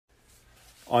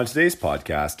On today's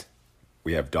podcast,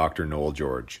 we have Dr. Noel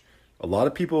George. A lot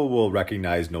of people will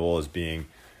recognize Noel as being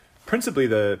principally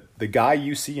the guy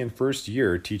you see in first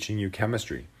year teaching you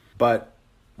chemistry. But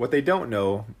what they don't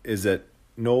know is that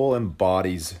Noel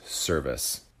embodies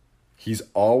service. He's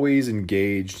always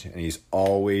engaged and he's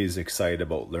always excited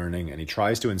about learning, and he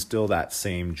tries to instill that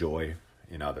same joy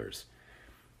in others.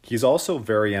 He's also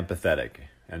very empathetic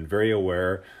and very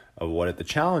aware of what the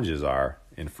challenges are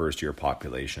in first year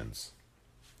populations.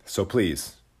 So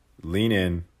please, lean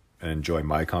in and enjoy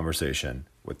my conversation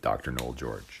with Dr. Noel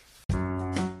George.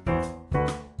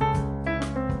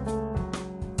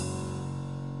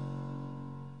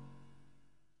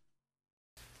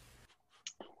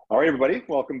 All right, everybody,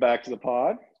 welcome back to the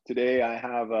pod. Today I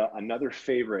have another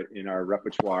favorite in our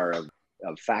repertoire of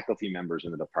faculty members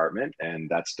in the department, and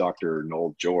that's Dr.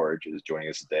 Noel George is joining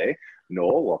us today.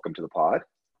 Noel, welcome to the pod.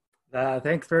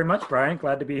 Thanks very much, Brian.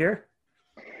 Glad to be here.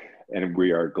 And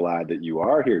we are glad that you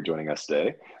are here joining us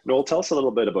today. Noel, tell us a little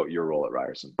bit about your role at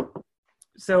Ryerson.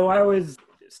 So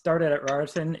started at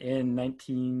Ryerson in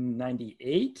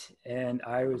 1998, and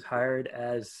I was hired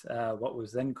as what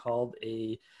was then called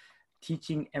a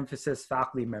teaching emphasis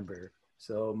faculty member.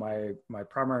 So my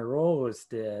primary role was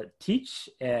to teach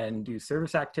and do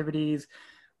service activities,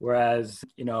 whereas,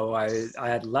 I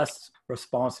had less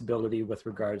responsibility with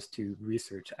regards to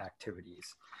research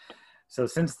activities. So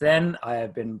since then, I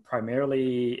have been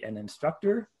primarily an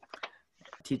instructor,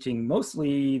 teaching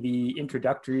mostly the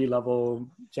introductory level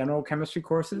general chemistry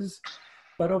courses.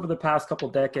 But over the past couple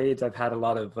of decades, I've had a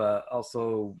lot of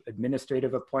also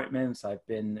administrative appointments. I've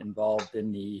been involved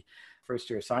in the first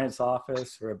year science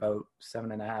office for about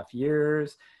 7.5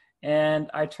 years. And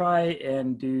I try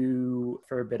and do a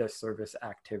fair bit of service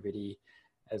activity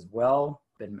as well.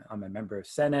 I'm a member of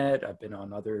Senate. I've been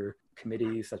on other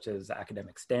committees such as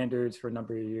academic standards for a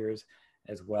number of years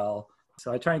as well.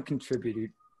 So I try and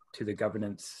contribute to the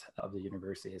governance of the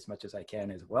university as much as I can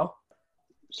as well.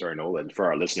 Sorry, Nolan, for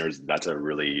our listeners, that's a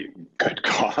really good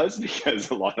cause,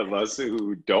 because a lot of us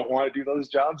who don't want to do those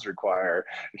jobs require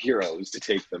heroes to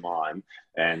take them on.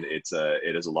 And it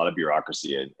is a lot of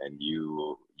bureaucracy, and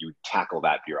you tackle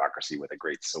that bureaucracy with a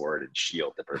great sword and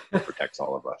shield that protects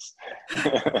all of us.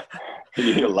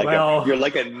 you're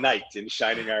like a knight in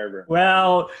shining armor.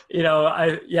 Well,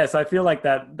 I feel like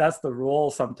that's the role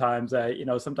sometimes.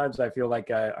 Sometimes I feel like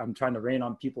I'm trying to rain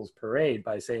on people's parade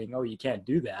by saying, oh, you can't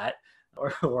do that.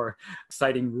 Or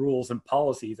citing rules and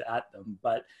policies at them,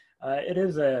 but it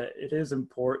is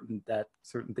important that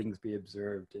certain things be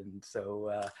observed, and so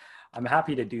I'm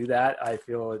happy to do that. I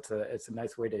feel it's a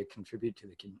nice way to contribute to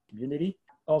the community.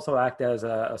 Also act as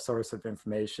a source of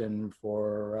information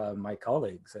for my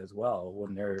colleagues as well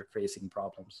when they're facing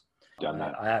problems. Done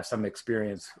that. I have some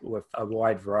experience with a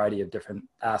wide variety of different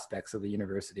aspects of the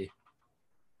university.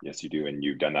 Yes, you do. And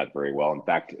you've done that very well. In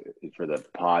fact, for the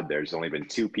pod, there's only been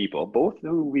 2 people, both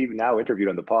who we've now interviewed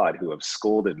on the pod, who have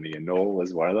scolded me, and Noel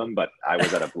was one of them, but I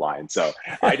was at a blind, so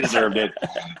I deserved it.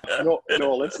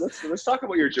 Noel, let's talk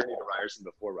about your journey to Ryerson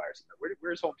before Ryerson.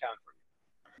 Where's hometown for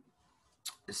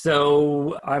you?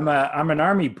 So I'm an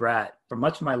Army brat. For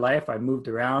much of my life, I moved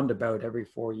around about every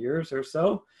 4 years or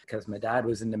so because my dad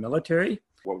was in the military.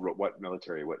 What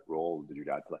military? What role did your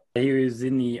dad play? He was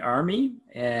in the Army,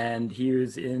 and he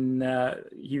was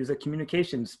a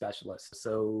communications specialist.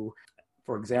 So,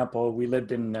 for example, we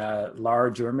lived in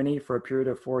Lahr, Germany for a period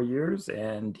of 4 years,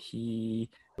 and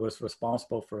he was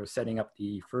responsible for setting up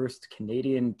the first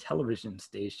Canadian television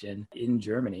station in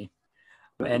Germany.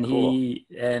 And cool.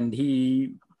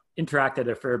 he interacted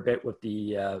a fair bit with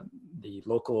the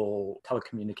local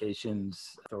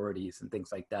telecommunications authorities and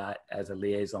things like that as a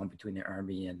liaison between the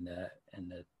Army and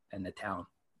the town.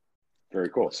 Very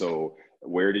cool. So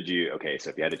where did you? Okay, so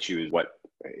if you had to choose, what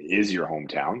is your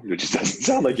hometown? It just doesn't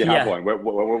sound like you have one. Where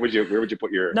would you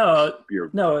put your?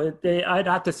 I'd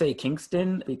have to say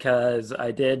Kingston, because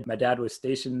my dad was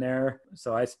stationed there,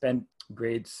 so I spent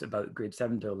grade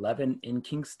 7 to 11 in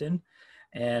Kingston.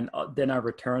 And then I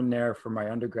returned there for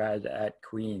my undergrad at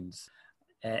Queen's.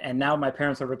 And now my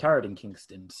parents are retired in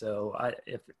Kingston. So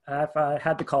if I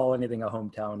had to call anything a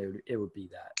hometown, it would be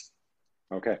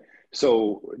that. Okay.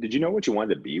 So did you know what you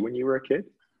wanted to be when you were a kid?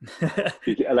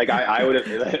 Like I would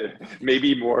have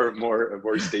maybe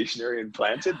more stationary and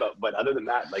planted, but other than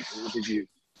that, like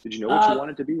did you know what you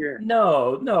wanted to be here?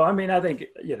 No. I mean, I think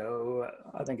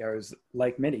I was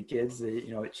like many kids,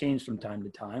 it changed from time to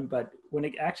time, but when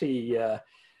it actually,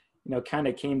 kind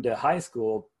of came to high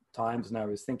school times and I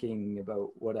was thinking about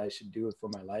what I should do for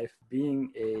my life,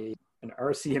 being an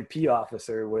RCMP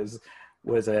officer was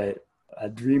a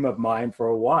dream of mine for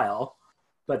a while.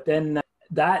 But then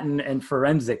that and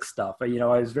forensic stuff. You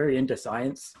know, I was very into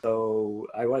science, so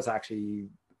I was actually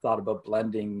thought about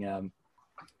blending,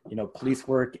 you know, police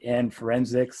work and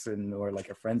forensics, and or like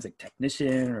a forensic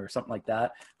technician or something like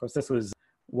that. Of course, this was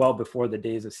well before the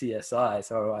days of CSI,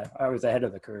 so I was ahead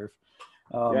of the curve.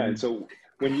 Yeah, and so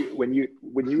when you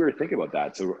were thinking about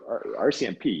that, so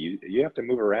RCMP, you have to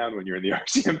move around when you're in the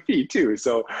RCMP too.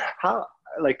 So how,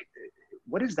 like,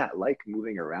 what is that like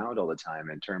moving around all the time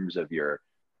in terms of your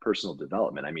personal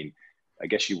development? I mean, I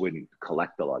guess you wouldn't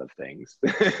collect a lot of things.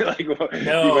 Like, well,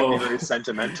 No. you wouldn't be very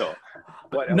sentimental.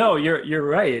 No, you're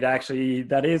right. Actually,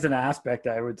 that is an aspect,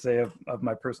 I would say, of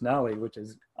my personality, which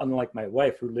is unlike my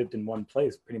wife, who lived in one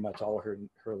place pretty much all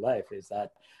her life, is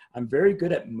that I'm very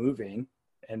good at moving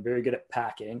and very good at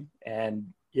packing, and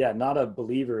yeah, not a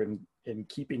believer in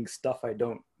keeping stuff I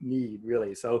don't need,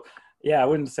 really. So yeah, I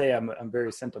wouldn't say I'm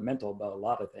very sentimental about a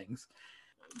lot of things,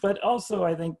 but also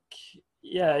I think,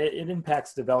 yeah, it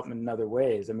impacts development in other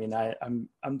ways. I mean, I'm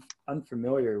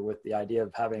unfamiliar with the idea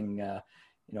of having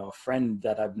you know, a friend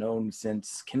that I've known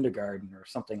since kindergarten or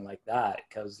something like that,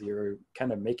 because you're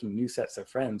kind of making new sets of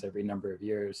friends every number of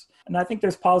years. And I think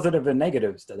there's positive and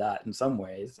negatives to that in some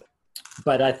ways.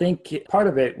 But I think part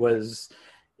of it was,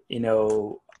 you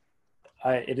know,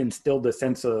 it instilled a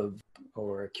sense of,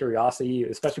 or curiosity,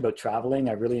 especially about traveling.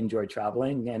 I really enjoy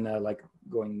traveling and like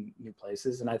going new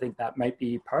places. And I think that might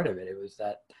be part of it. It was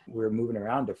that we're moving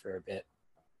around a fair bit.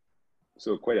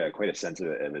 So quite a sense of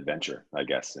adventure, I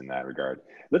guess, in that regard.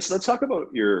 Let's talk about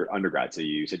your undergrad. So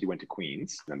you said you went to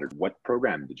Queen's. What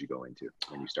program did you go into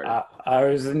when you started? I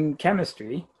was in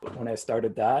chemistry when I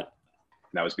started that.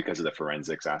 That was because of the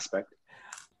forensics aspect?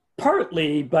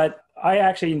 Partly, but I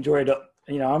actually enjoyed,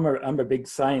 you know, I'm a big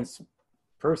science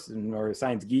person or a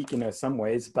science geek in some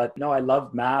ways, but no, I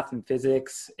love math and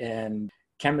physics and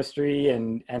chemistry,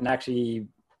 and actually,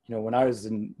 you know, when I was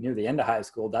near the end of high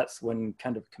school, that's when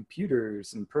kind of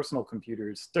computers and personal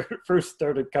computers first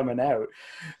started coming out.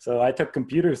 So I took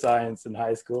computer science in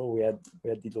high school. We had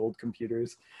these old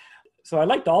computers. So I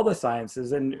liked all the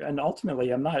sciences, and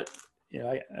ultimately I'm not, you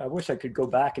know, I wish I could go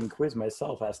back and quiz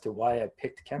myself as to why I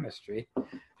picked chemistry.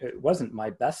 It wasn't my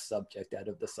best subject out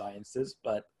of the sciences,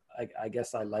 but I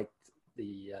guess I liked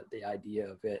the idea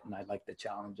of it, and I liked the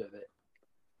challenge of it.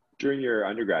 During your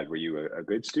undergrad, were you a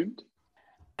good student?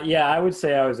 Yeah, I would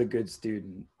say I was a good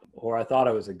student, or I thought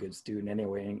I was a good student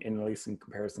anyway, at least in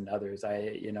comparison to others.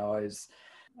 I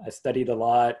studied a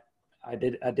lot. I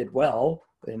did well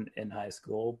in high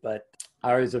school, but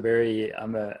I was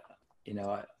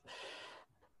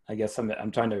I guess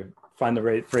I'm trying to find the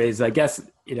right phrase. I guess,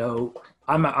 you know,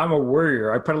 I'm a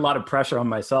worrier. I put a lot of pressure on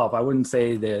myself. I wouldn't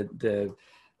say that the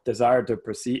desire to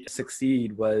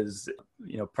succeed was,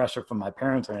 you know, pressure from my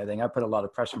parents or anything. I put a lot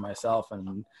of pressure on myself,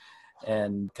 and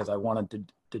because I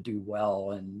wanted to do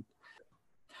well. And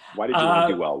why did you want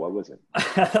to do well? What was it?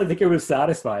 I think it was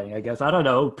satisfying, I guess. I don't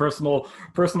know,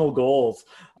 personal goals.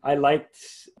 I liked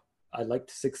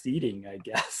succeeding, I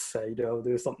guess. You know,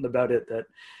 there's something about it that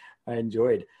I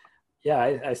enjoyed.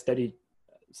 Yeah, I studied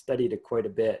it quite a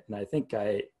bit, and I think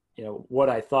what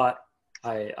I thought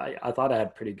I thought I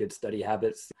had pretty good study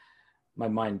habits. My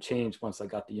mind changed once I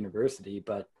got to university,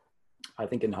 but I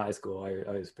think in high school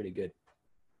I was pretty good.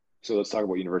 So let's talk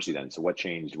about university then. So what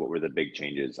changed? What were the big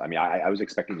changes? I mean, I was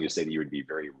expecting you to say that you would be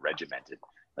very regimented,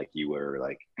 like you were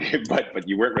like, but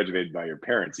you weren't regimented by your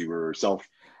parents. You were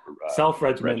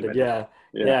self-regimented. Yeah.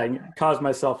 I caused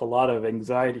myself a lot of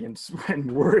anxiety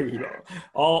and worry,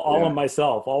 all on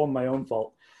myself, all on my own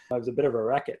fault. I was a bit of a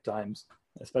wreck at times,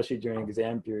 especially during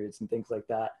exam periods and things like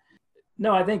that.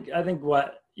 No, I think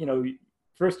what, you know,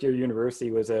 first year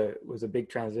university was a big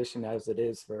transition, as it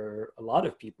is for a lot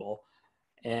of people.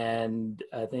 And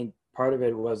I think part of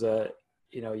it was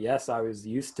yes, I was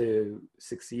used to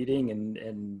succeeding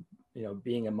and you know,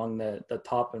 being among the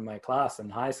top in my class in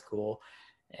high school.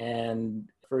 And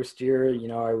first year, you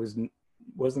know, I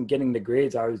wasn't getting the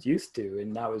grades I was used to,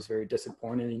 and that was very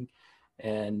disappointing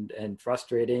and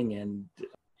frustrating. And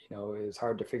you know, it was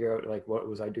hard to figure out, like, what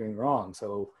was I doing wrong.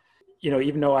 So, you know,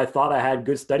 even though I thought I had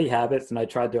good study habits and I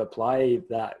tried to apply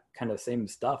that kind of same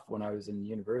stuff when I was in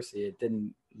university, it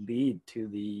didn't lead to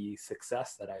the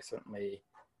success that I certainly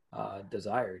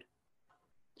desired.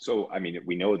 So, I mean,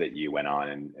 we know that you went on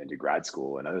and to grad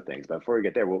school and other things, but before we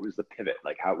get there, what was the pivot?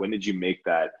 Like, when did you make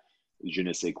that je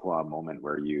ne sais quoi moment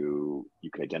where you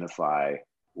could identify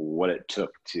what it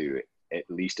took to at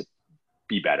least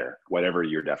be better, whatever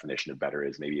your definition of better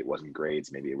is? Maybe it wasn't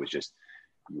grades, maybe it was just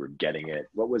you were getting it.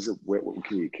 What was it?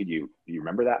 Could you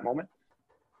remember that moment?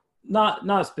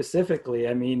 Not specifically.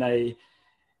 I mean, I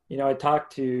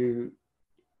talked to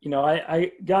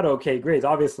I got okay grades.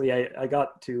 Obviously, I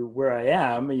got to where I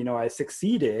am, I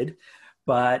succeeded,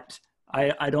 but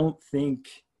I don't think,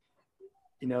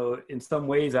 in some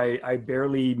ways I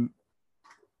barely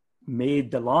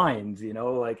made the lines,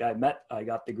 like I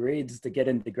got the grades to get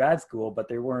into grad school, but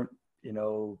they weren't,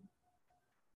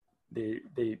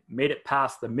 they made it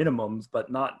past the minimums,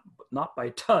 but not by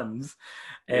tons.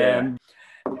 And,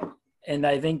 and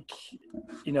I think,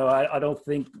 I don't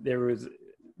think there was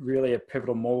really a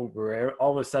pivotal moment where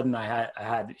all of a sudden I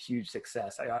had huge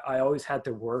success. I always had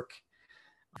to work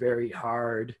very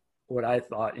hard, what I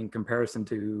thought, in comparison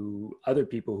to other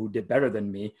people who did better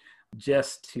than me,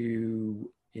 just to,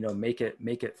 make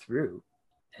it through.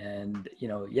 And,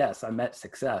 yes, I met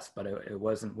success, but it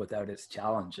wasn't without its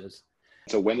challenges.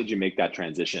 So when did you make that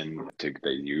transition to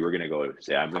that you were going to go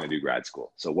say, I'm going to do grad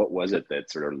school? So what was it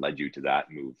that sort of led you to that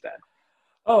move then?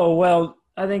 Oh, well,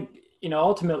 I think,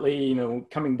 ultimately,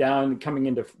 coming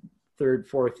into third,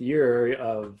 fourth year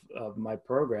of my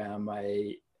program,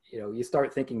 you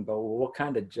start thinking about, well, what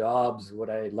kind of jobs would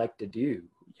I like to do,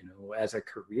 as a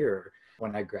career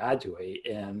when I graduate?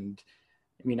 And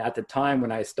I mean, at the time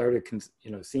when I started,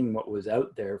 seeing what was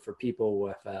out there for people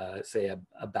with, say,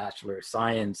 a Bachelor of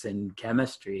Science in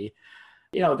chemistry,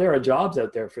 there are jobs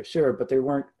out there for sure, but they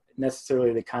weren't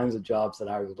necessarily the kinds of jobs that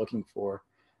I was looking for.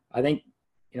 I think,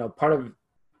 part of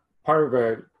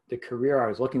the career I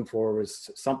was looking for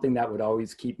was something that would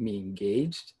always keep me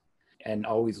engaged and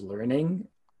always learning.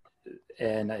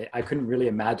 And I couldn't really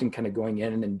imagine kind of going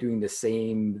in and doing the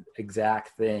same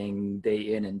exact thing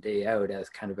day in and day out as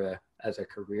kind of as a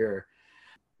career.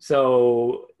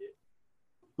 So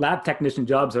lab technician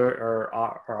jobs are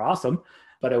awesome,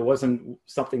 but it wasn't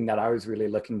something that I was really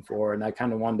looking for. And I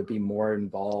kind of wanted to be more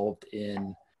involved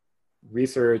in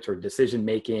research or decision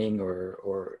making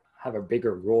or have a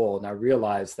bigger role. And I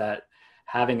realized that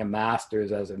having a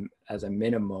master's as a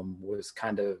minimum was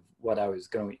kind of what I was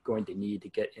going to need to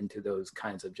get into those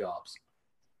kinds of jobs.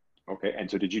 Okay. And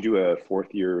so did you do a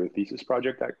fourth year thesis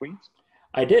project at Queen's?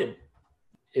 I did.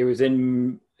 Geez,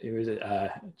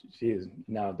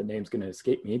 now the name's going to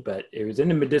escape me, but it was in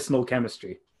the medicinal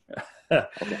chemistry.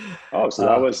 Okay. Oh, so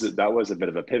that was a bit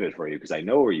of a pivot for you, because I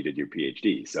know where you did your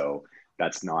PhD. So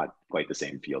that's not quite the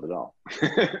same field at all.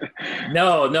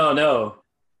 No.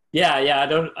 Yeah.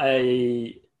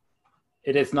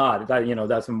 It is not.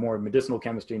 That's a more medicinal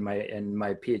chemistry. And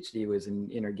my PhD was in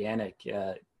inorganic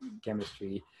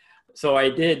chemistry. So I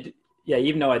did,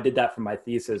 even though I did that for my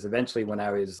thesis, eventually when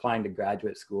I was applying to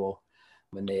graduate school,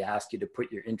 when they asked you to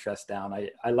put your interest down,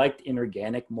 I liked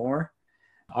inorganic more.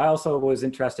 I also was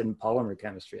interested in polymer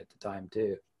chemistry at the time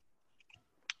too.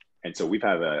 And so we've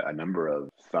had a number of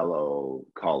fellow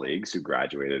colleagues who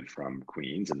graduated from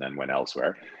Queen's and then went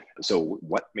elsewhere. So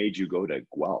what made you go to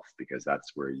Guelph? Because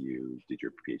that's where you did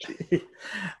your PhD.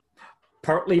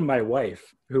 Partly my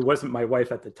wife, who wasn't my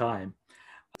wife at the time.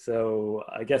 So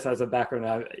I guess as a background,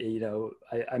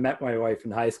 I met my wife in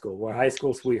high school. We're high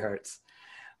school sweethearts,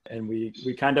 and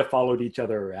we kind of followed each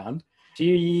other around.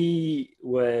 She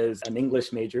was an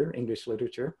English major, English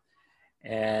literature,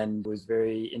 and was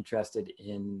very interested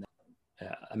in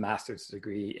a master's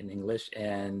degree in English.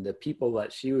 And the people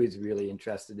that she was really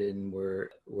interested in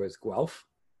was Guelph.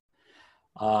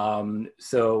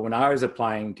 So when I was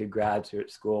applying to graduate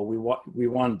school, we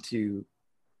wanted to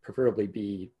preferably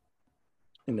be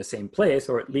in the same place,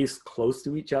 or at least close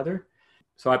to each other.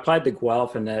 So I applied to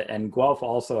Guelph, and Guelph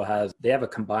also they have a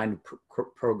combined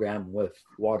program with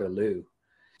Waterloo.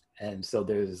 And so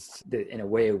in a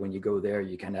way, when you go there,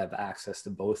 you can have access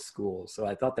to both schools. So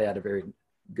I thought they had a very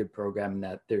good program, and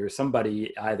that there was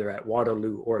somebody either at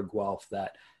Waterloo or Guelph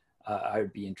that I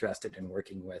would be interested in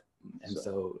working with. And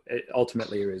so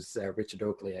ultimately it was Richard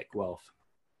Oakley at Guelph.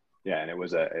 Yeah, and it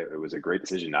was a great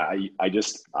decision. I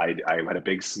had a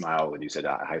big smile when you said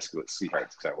high school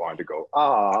sweethearts, because I wanted to go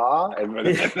and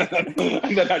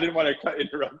then I didn't want to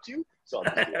interrupt you, so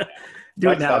I'll just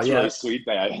do it now. That's really sweet,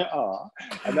 man.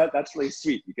 And that's really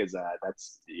sweet, because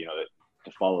that's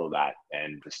to follow that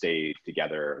and to stay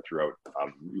together throughout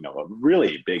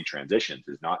really big transitions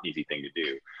is not an easy thing to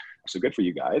do. So good for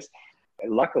you guys.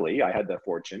 Luckily, I had the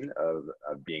fortune of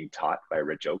being taught by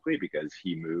Rich Oakley, because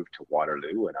he moved to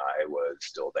Waterloo and I was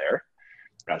still there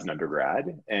as an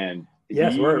undergrad. And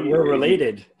yes, we're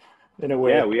related in a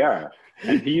way. Yeah, we are.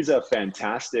 And he's a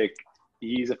fantastic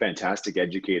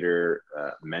educator,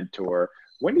 mentor.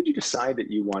 When did you decide that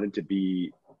you wanted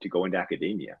to go into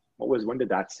academia? When did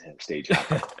that stage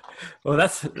happen? Well,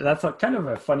 that's a kind of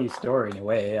a funny story in a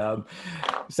way.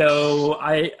 So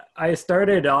I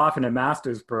started off in a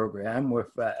master's program with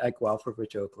at Guelph with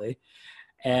Rich Oakley,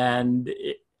 and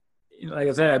like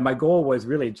I said, my goal was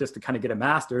really just to kind of get a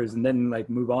master's and then like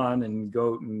move on and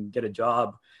go and get a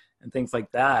job and things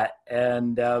like that.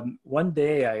 And one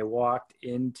day I walked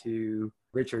into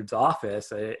Richard's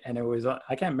office, and it was,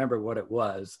 I can't remember what it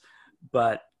was,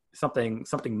 but something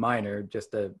minor,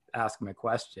 just to ask him a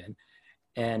question.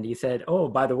 And he said, "Oh,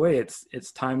 by the way,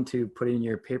 it's time to put in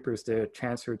your papers to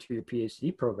transfer to your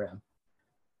PhD program."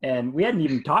 And we hadn't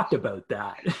even talked about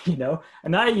that,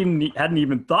 and I hadn't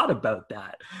even thought about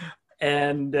that.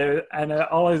 And I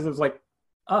always was like,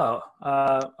 "Oh,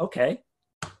 okay."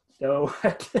 So,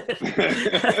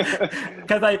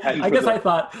 because I guess I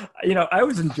thought, I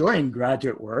was enjoying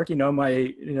graduate work.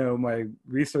 My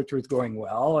research was going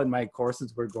well, and my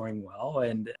courses were going well,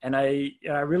 and I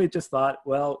really just thought,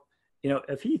 well,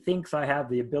 if he thinks I have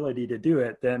the ability to do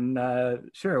it, then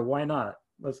sure, why not?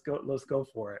 Let's go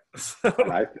for it.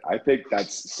 And I think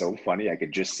that's so funny. I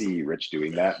could just see Rich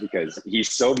doing that because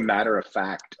he's so matter of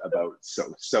fact about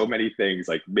so many things,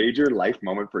 like major life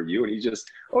moment for you. And he's just,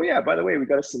 oh yeah, by the way, we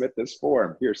got to submit this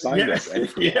form. Here, sign this.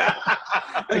 And, yeah,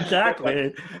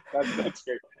 exactly. That's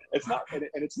great. It's not, and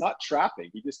it's not trapping.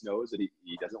 He just knows that he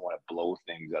doesn't want to blow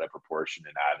things out of proportion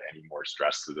and add any more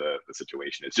stress to the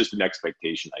situation. It's just an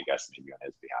expectation, I guess, maybe on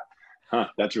his behalf. Huh,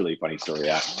 that's really a funny story.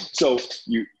 Yeah. So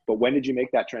but when did you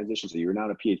make that transition? So you're now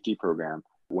in a PhD program.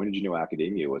 When did you know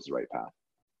academia was the right path?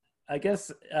 I guess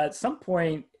at some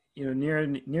point,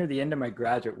 near the end of my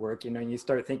graduate work, you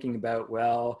start thinking about,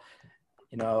 well,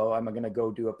 am I going to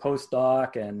go do a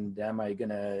postdoc, and am I going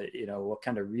to, what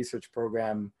kind of research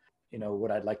program,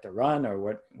 would I like to run, or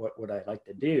what would I like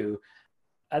to do?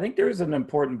 I think there was an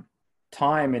important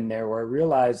time in there where I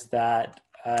realized that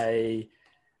I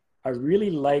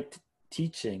really liked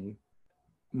teaching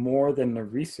more than the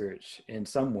research in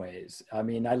some ways. I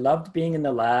mean, I loved being in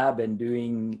the lab and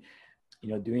doing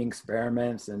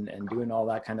experiments and doing all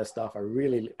that kind of stuff. I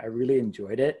really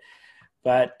enjoyed it.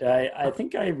 But I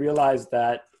think I realized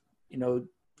that,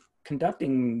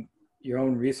 conducting your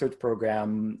own research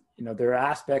program, there are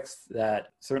aspects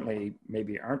that certainly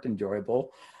maybe aren't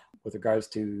enjoyable with regards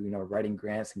to, writing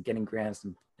grants and getting grants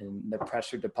and the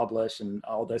pressure to publish and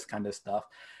all this kind of stuff.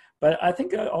 But I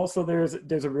think also there's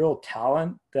a real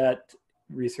talent that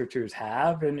researchers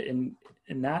have in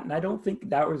that, and I don't think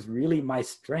that was really my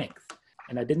strength,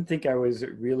 and I didn't think I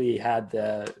really had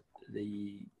the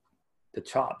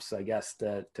chops, I guess,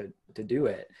 to do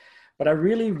it. But I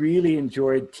really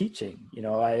enjoyed teaching.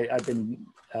 I've been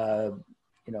a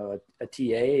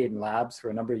TA in labs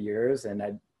for a number of years, and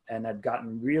I'd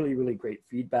gotten really great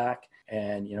feedback,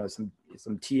 and some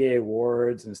TA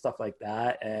awards and stuff like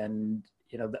that, and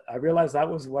I realized that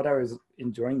was what I was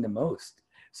enjoying the most.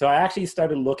 So I actually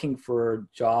started looking for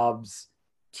jobs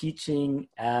teaching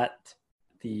at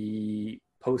the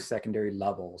post-secondary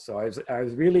level. So I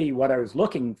was really, what I was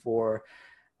looking for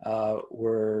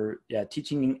were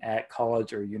teaching at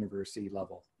college or university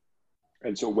level.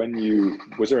 And so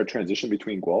was there a transition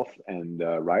between Guelph and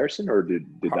Ryerson, or did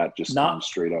that just come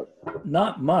straight up?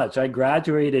 Not much. I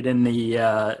graduated in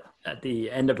at the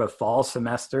end of a fall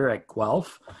semester at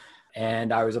Guelph.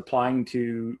 And I was applying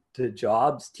to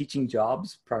jobs, teaching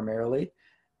jobs primarily,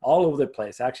 all over the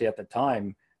place. Actually, at the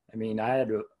time, I mean,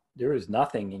 there was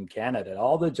nothing in Canada.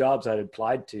 All the jobs I'd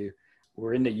applied to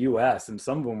were in the U.S., and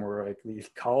some of them were like these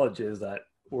colleges that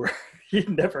were you'd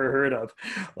never heard of.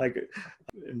 Like,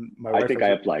 I think I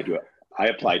applied to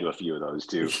a few of those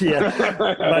too. Yeah,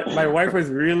 my wife was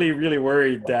really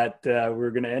worried that we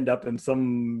were going to end up in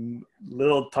some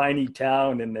little tiny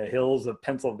town in the hills of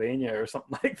Pennsylvania or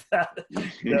something like that.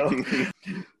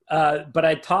 But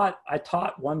I taught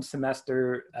one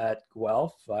semester at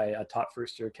Guelph. I taught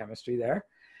first year chemistry there,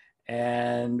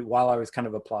 and while I was kind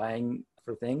of applying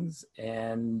for things,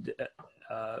 and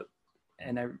I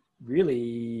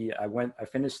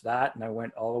finished that, and I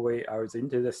went all the way. I was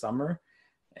into the summer.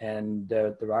 And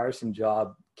the Ryerson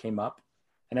job came up,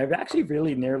 and I actually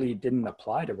really nearly didn't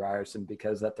apply to Ryerson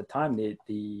because at the time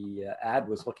the ad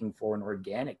was looking for an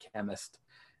organic chemist,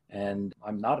 and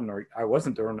I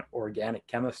wasn't an organic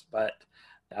chemist, but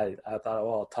I thought,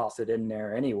 well, I'll toss it in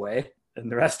there anyway,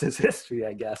 and the rest is history,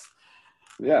 I guess.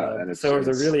 Yeah, and so it was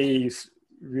a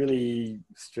really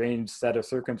strange set of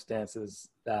circumstances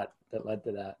that led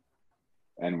to that.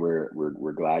 And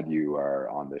we're glad you are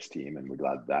on this team, and we're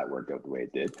glad that worked out the way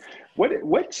it did.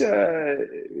 Let's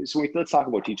talk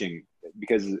about teaching,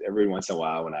 because every once in a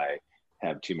while when I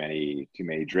have too many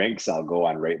drinks, I'll go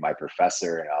on Rate My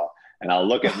Professor, and I'll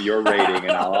look at your rating,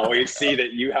 and I'll always see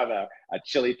that you have a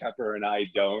chili pepper and I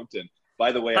don't.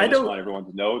 By the way, I I just don't. want everyone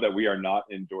to know that we are not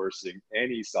endorsing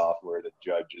any software that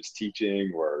Judge is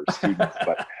teaching or students,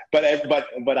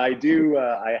 but I do.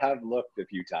 I have looked a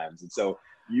few times, and so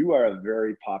you are a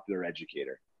very popular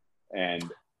educator.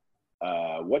 And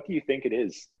what do you think it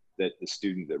is that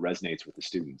that resonates with the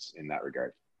students in that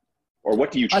regard, or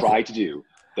what do you try to do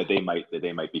that they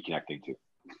might be connecting to?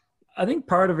 I think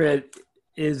part of it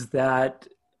is that,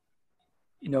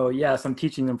 yes, I'm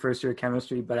teaching them first year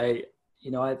chemistry, but I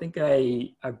think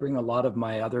I bring a lot of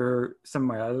some of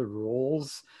my other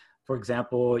roles. For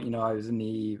example, I was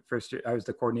I was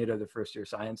the coordinator of the first year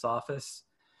science office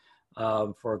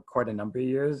for quite a number of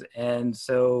years. And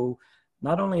so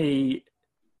not only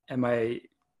am I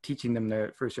teaching them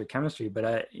their first year chemistry, but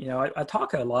I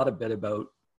talk a lot about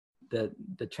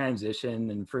the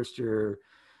transition in first year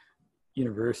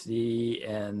university,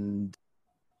 and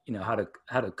how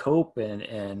to cope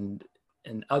and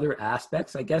other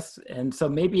aspects, I guess. And so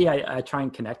maybe I try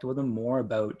and connect with them more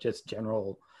about just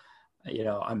general,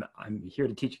 I'm here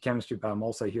to teach you chemistry, but I'm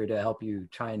also here to help you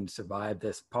try and survive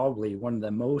this, probably one of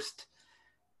the most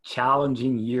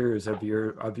challenging years of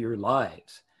your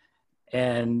lives.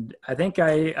 And I think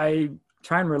I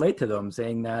try and relate to them,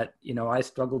 saying that, I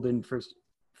struggled in first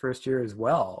year as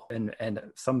well, and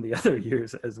some of the other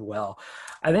years as well.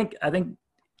 I think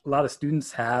a lot of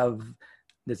students have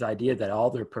this idea that all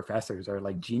their professors are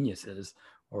like geniuses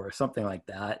or something like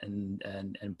that, and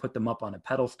put them up on a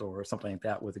pedestal or something like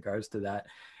that with regards to that.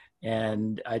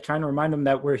 And I try to remind them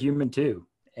that we're human too,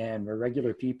 and we're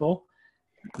regular people.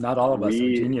 Not all of us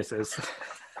are geniuses.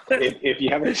 If you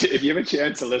have a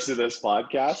chance to listen to this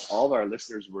podcast, all of our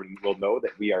listeners will know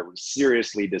that we are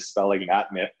seriously dispelling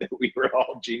that myth that we were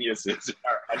all geniuses in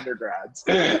our undergrads.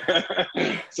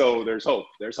 So there's hope.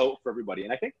 There's hope for everybody.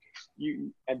 And I think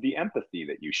and the empathy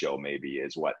that you show maybe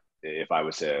is what, if I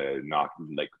was to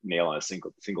nail on a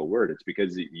single word, it's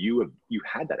because you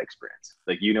had that experience.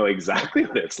 Like, exactly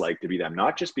what it's like to be them,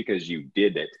 not just because you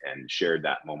did it and shared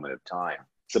that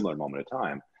similar moment of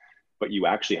time, but you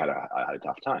actually had a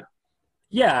tough time.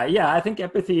 Yeah. I think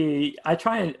empathy, I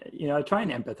try and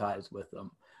empathize with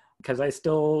them, because I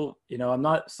still, I'm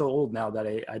not so old now that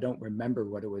I don't remember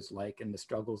what it was like and the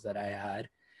struggles that I had.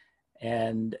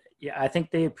 And I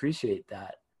think they appreciate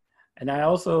that. And I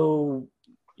also,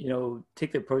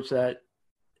 take the approach that,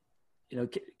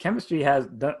 chemistry has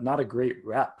not a great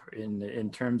rep in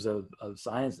terms of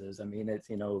sciences. I mean, it's,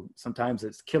 sometimes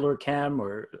it's killer chem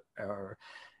or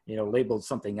labeled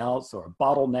something else, or a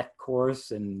bottleneck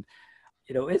course. And,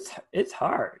 it's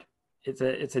hard. It's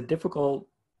a difficult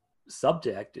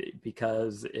subject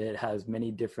because it has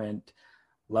many different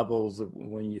levels of,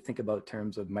 when you think about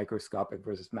terms of microscopic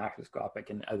versus macroscopic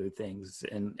and other things,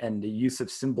 and the use of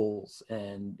symbols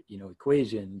and,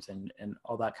 equations and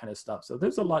all that kind of stuff. So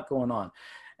there's a lot going on.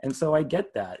 And so I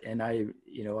get that. And I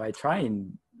try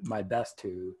my best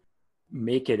to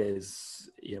make it as,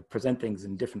 present things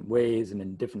in different ways and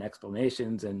in different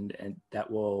explanations, and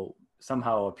that will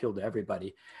somehow appeal to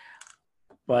everybody.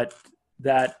 But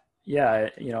that,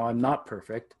 I'm not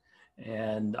perfect,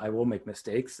 and I will make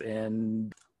mistakes,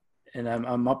 and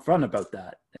I'm upfront about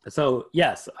that. So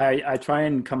yes, I try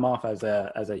and come off as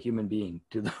a human being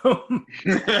to them.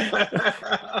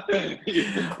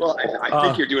 Well, I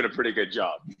think you're doing a pretty good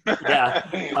job. Yeah.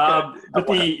 But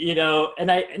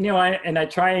I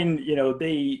try and,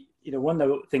 they, one of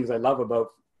the things I love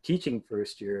about teaching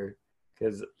first year,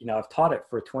 because, I've taught it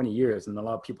for 20 years, and a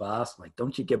lot of people ask, like,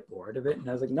 don't you get bored of it? And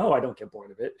I was like, no, I don't get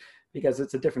bored of it, because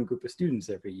it's a different group of students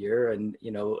every year. And,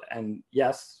 and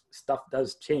yes, stuff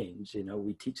does change.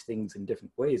 We teach things in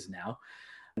different ways now,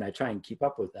 and I try and keep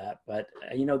up with that. But,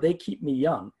 they keep me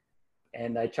young,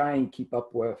 and I try and keep up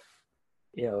with,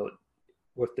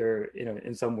 with their,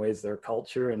 in some ways, their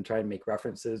culture, and try and make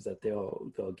references that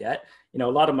they'll get. A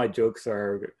lot of my jokes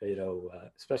are,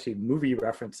 especially movie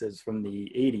references from the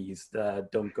 80s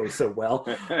that don't go so well.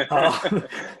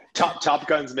 Top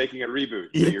Gun's making a reboot,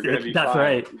 so you're going to be that's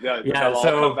fine. Right. Yeah,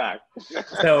 so come back.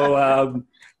 So,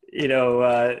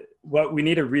 what we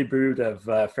need a reboot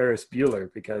of Ferris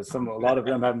Bueller, because a lot of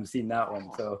them haven't seen that one.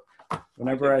 So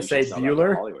whenever I say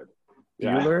Bueller,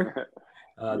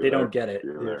 they don't get it.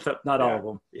 Not all of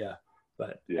them. Yeah.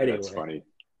 But anyway. That's funny.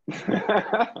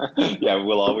 Yeah,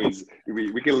 we'll always,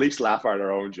 we can at least laugh at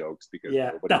our own jokes, because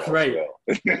that's right.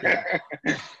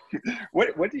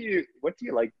 What do you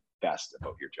like best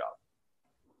about your job?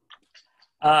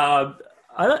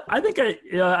 I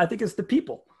think it's the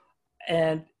people,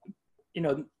 and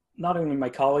not only my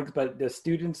colleagues, but the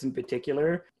students in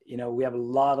particular. We have a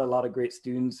lot of great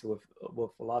students with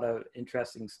a lot of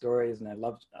interesting stories, and I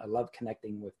love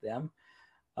connecting with them.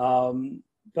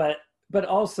 But but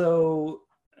also,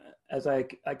 as I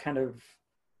kind of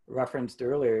referenced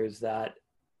earlier, is that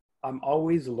I'm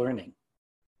always learning.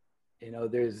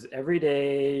 There's every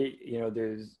day,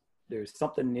 there's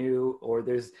something new, or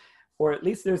at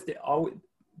least there's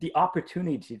the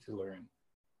opportunity to learn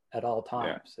at all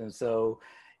times. Yeah. And so,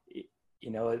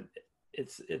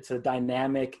 it's a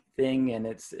dynamic thing, and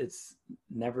it's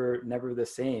never the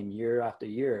same year after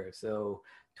year. So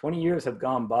 20 years have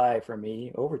gone by for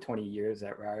me, over 20 years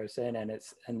at Ryerson,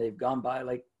 and they've gone by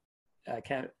like,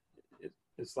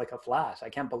 it's like a flash. I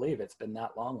can't believe it's been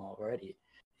that long already.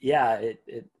 Yeah,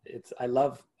 I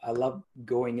love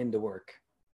going into work.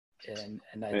 And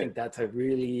I think that's a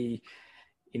really,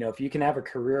 if you can have a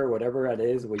career, whatever it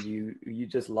is, where you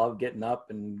just love getting up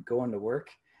and going to work,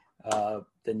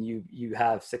 then you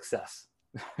have success.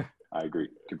 I agree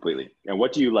completely. And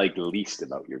what do you like least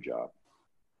about your job?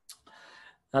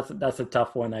 That's a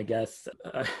tough one, I guess.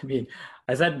 I mean,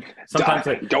 I said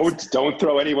sometimes don't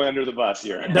throw anyone under the bus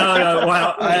here. No.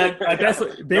 Well, I guess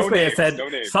basically I said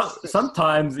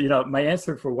sometimes, my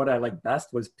answer for what I like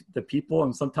best was the people,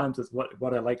 and sometimes it's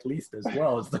what I like least as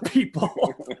well as the people,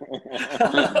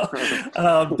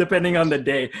 depending on the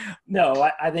day. No,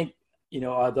 I think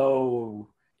although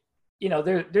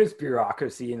there's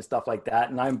bureaucracy and stuff like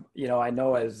that, and I'm I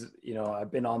know, as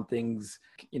I've been on things,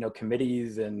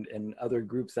 committees and other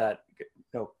groups that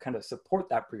kind of support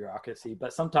that bureaucracy,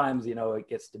 but sometimes it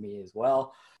gets to me as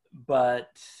well. But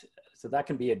so that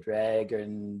can be a drag,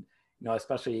 and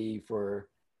especially for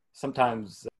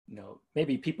sometimes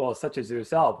maybe people such as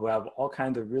yourself who have all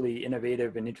kinds of really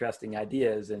innovative and interesting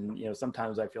ideas, and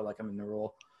sometimes I feel like I'm in the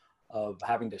role of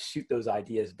having to shoot those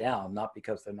ideas down, not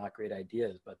because they're not great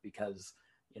ideas, but because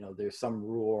there's some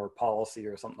rule or policy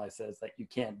or something that says that you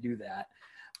can't do that.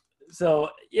 So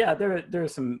yeah, there are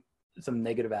some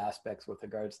negative aspects with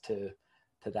regards to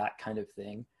that kind of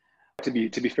thing. To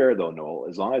be fair though, Noel,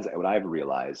 as long as what I've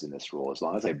realized in this role, as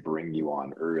long as I bring you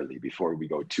on early before we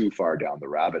go too far down the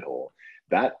rabbit hole,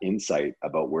 that insight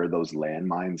about where those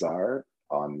landmines are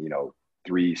on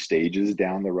 3 stages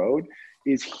down the road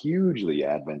is hugely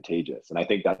advantageous. And I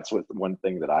think that's one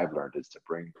thing that I've learned is to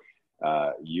bring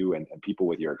you and people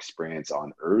with your experience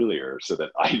on earlier, so that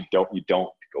you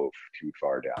don't go too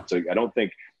far down. So I don't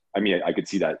think, I could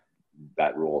see that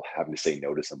role, having to say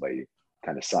no to somebody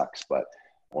kind of sucks,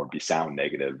 or sound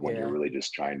negative when you're really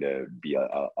just trying to be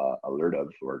alertive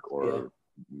or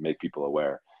make people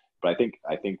aware. But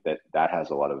I think that has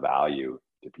a lot of value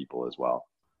to people as well.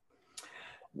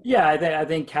 Yeah, I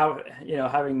think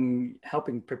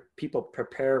helping people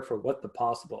prepare for what the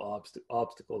possible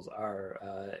obstacles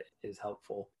are is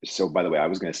helpful. So, by the way, I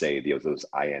was going to say those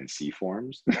INC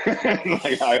forms.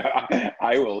 Like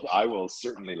I will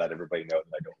certainly let everybody know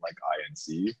that I don't like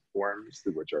INC forms,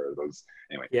 which are those.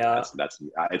 Anyway, yeah, that's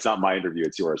it's not my interview;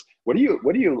 it's yours. What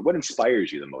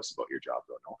inspires you the most about your job,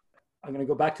 though, Noel? I'm going to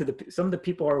go back to some of the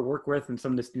people I work with and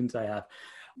some of the students I have.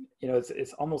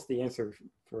 It's almost the answer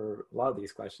for a lot of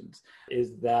these questions,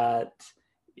 is that,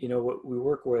 what we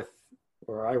work with,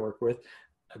 or I work with,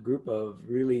 a group of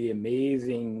really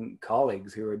amazing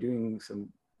colleagues who are doing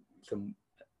some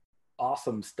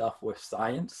awesome stuff with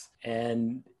science.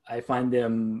 And I find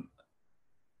them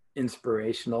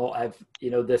inspirational.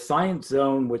 The Science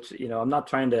Zone, which, I'm not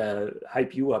trying to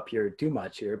hype you up here too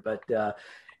much here, but,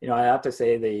 I have to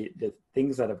say the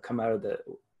things that have come out of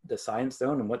the Science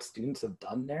Zone and what students have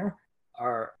done there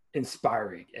are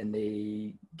inspiring, and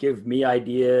they give me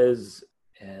ideas,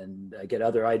 and I get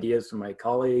other ideas from my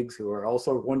colleagues who are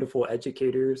also wonderful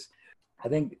educators. I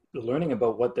think learning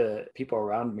about what the people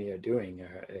around me are doing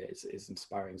is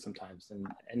inspiring sometimes.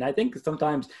 And I think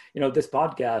sometimes, this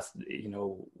podcast,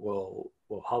 will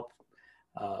help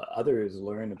others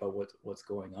learn about what's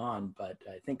going on. But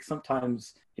I think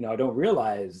sometimes, I don't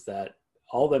realize that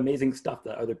all the amazing stuff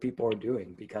that other people are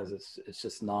doing, because it's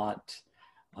just not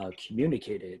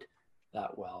communicated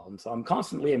that well. And so I'm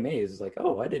constantly amazed. It's like,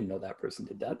 oh, I didn't know that person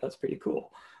did that. That's pretty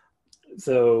cool.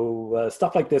 So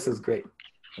stuff like this is great.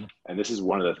 And this is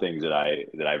one of the things that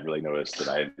I've really noticed that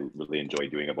I really enjoy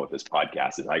doing about this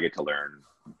podcast, is I get to learn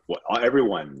what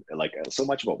everyone, like, so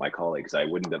much about my colleagues I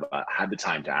wouldn't have had the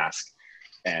time to ask.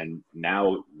 And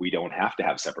now we don't have to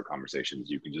have separate conversations.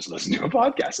 You can just listen to a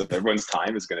podcast. So everyone's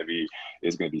time is going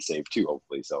to be saved too,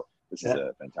 hopefully. So this is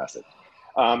fantastic.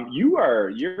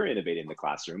 You're innovating in the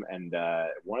classroom, and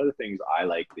one of the things I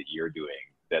like that you're doing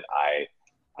that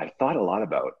I thought a lot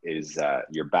about is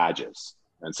your badges.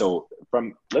 And so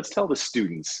let's tell the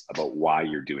students about why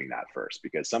you're doing that first,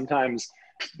 because sometimes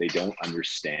they don't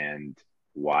understand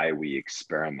why we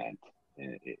experiment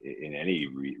in any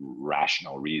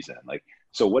rational reason. Like,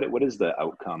 so what is the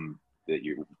outcome that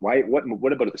you, why,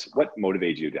 what about this? What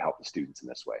motivates you to help the students in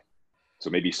this way? So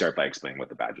maybe start by explaining what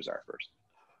the badges are first.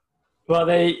 Well,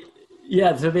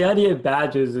 so the idea of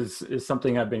badges is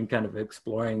something I've been kind of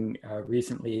exploring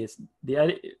recently.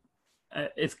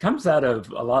 It comes out of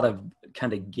a lot of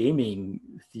kind of gaming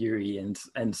theory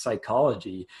and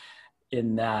psychology,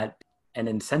 in that, and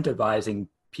incentivizing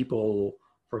people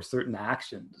for certain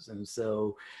actions. And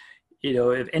so,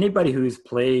 if anybody who's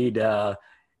played,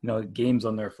 games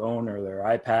on their phone or their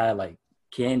iPad, like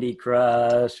Candy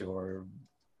Crush or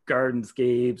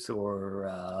Gardenscapes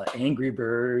or Angry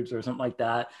Birds or something like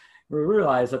that, we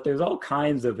realize that there's all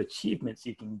kinds of achievements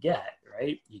you can get,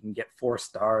 right? You can get 4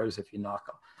 stars if you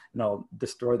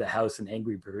destroy the house in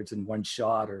Angry Birds in one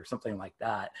shot or something like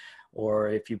that. Or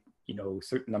if you,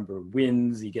 certain number of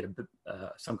wins, you get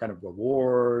some kind of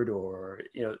reward, or,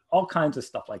 all kinds of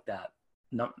stuff like that.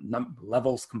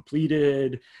 Levels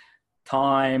completed,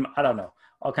 time, I don't know,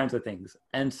 all kinds of things.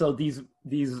 And so these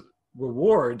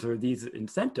rewards or these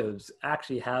incentives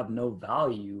actually have no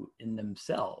value in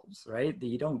themselves, right?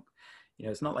 You don't,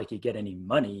 it's not like you get any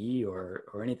money or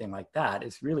anything like that.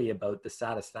 It's really about the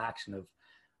satisfaction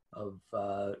of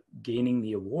gaining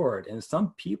the award. And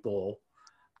some people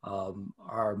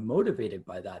are motivated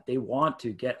by that. They want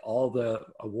to get all the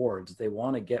awards. They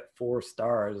want to get 4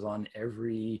 stars on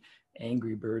every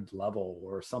Angry Birds level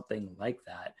or something like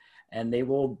that. And they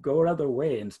will go another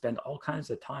way and spend all kinds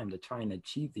of time to try and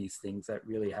achieve these things that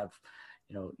really have,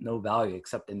 no value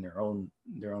except in their own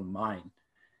mind.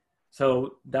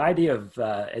 So the idea of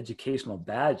educational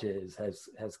badges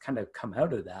has kind of come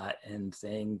out of that, and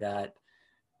saying that,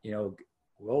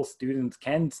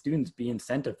 can students be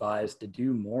incentivized to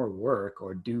do more work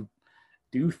or do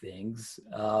things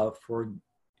for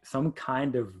some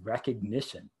kind of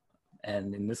recognition?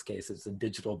 And in this case, it's a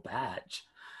digital badge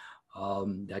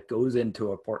that goes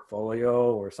into a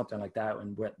portfolio or something like that,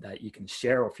 and that you can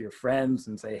share with your friends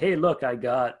and say, hey, look, I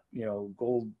got,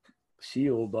 gold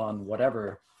shield on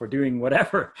whatever for doing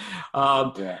whatever.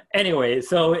 Anyway,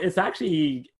 so it's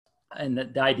actually, and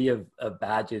the idea of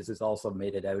badges has also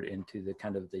made it out into the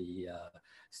kind of the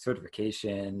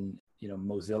certification.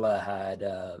 Mozilla had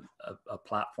a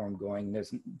platform going.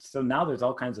 So now there's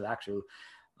all kinds of actual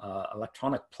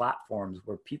electronic platforms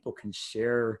where people can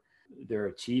share their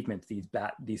achievements,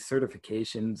 these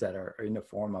certifications that are in the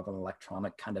form of an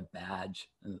electronic kind of badge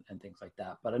and things like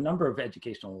that. But a number of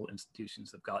educational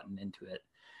institutions have gotten into it.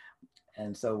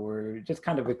 And so we're just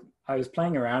I was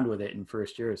playing around with it in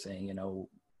first year, saying,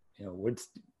 would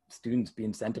students be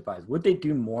incentivized? Would they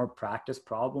do more practice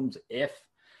problems if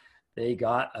they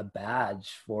got a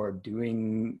badge for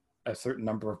doing a certain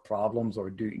number of problems, or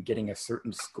getting a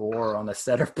certain score on a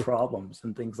set of problems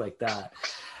and things like that?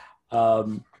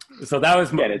 So that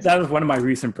was one of my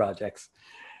recent projects.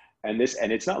 And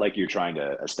it's not like you're trying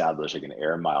to establish like an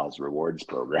Air Miles rewards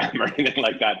program or anything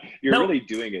like that. You're really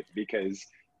doing it because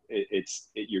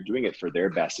you're doing it for their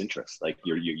best interest. Like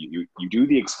you do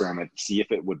the experiment, see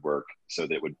if it would work, so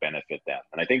that it would benefit them.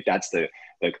 And I think that's the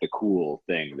cool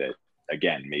thing that,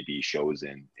 again, maybe shows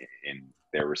in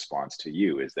their response to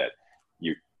you, is that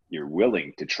you're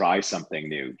willing to try something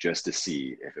new just to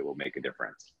see if it will make a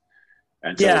difference.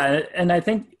 And so, and I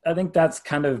think that's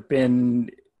kind of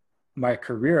been my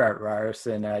career at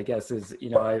Ryerson, I guess, is,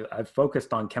 I've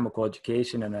focused on chemical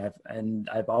education, and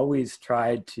I've always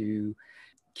tried to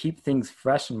keep things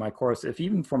fresh in my course, if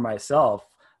even for myself,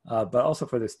 but also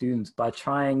for the students, by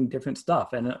trying different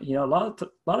stuff. And a lot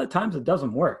of times it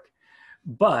doesn't work,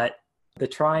 but the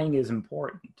trying is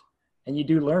important, and you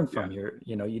do learn from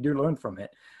you do learn from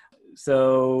it.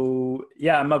 So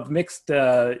I'm of mixed,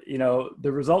 the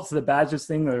results of the badges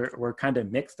thing were kind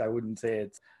of mixed. I wouldn't say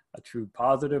it's a true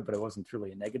positive, but it wasn't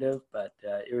truly a negative, but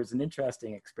it was an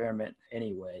interesting experiment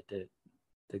anyway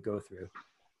to go through.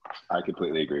 I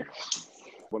completely agree.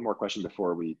 One more question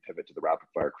before we pivot to the rapid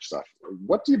fire stuff.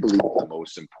 What do you believe are the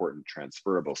most important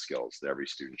transferable skills that every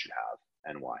student should have,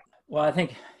 and why? Well, I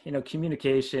think,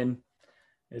 communication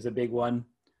is a big one.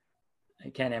 I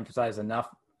can't emphasize enough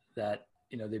that,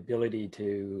 the ability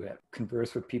to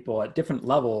converse with people at different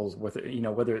levels, with,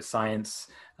 whether it's science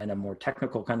and a more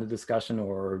technical kind of discussion,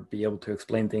 or be able to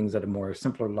explain things at a more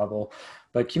simpler level.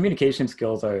 But communication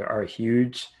skills are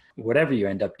huge, whatever you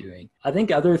end up doing. I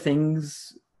think other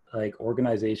things like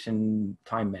organization,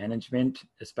 time management,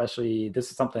 especially,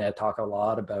 this is something I talk a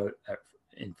lot about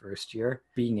in first year.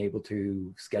 Being able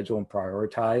to schedule and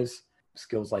prioritize,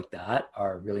 skills like that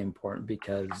are really important,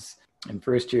 because in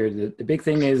first year, the big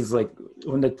thing is, like,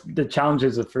 when the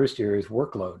challenges of first year is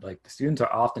workload. Like, the students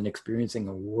are often experiencing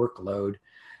a workload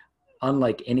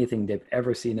unlike anything they've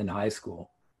ever seen in high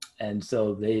school. And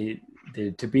so they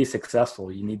to be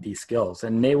successful, you need these skills,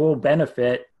 and they will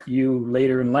benefit you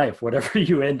later in life, whatever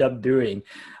you end up doing.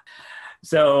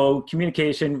 So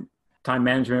communication, time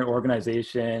management,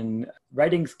 organization,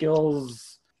 writing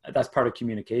skills, that's part of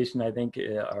communication, I think,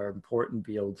 are important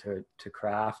to be able to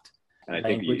craft. And I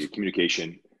think the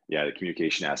communication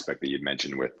aspect that you'd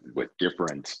mentioned with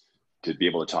different, to be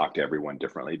able to talk to everyone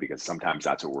differently, because sometimes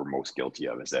that's what we're most guilty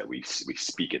of, is that we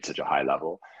speak at such a high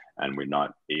level and we're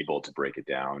not able to break it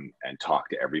down and talk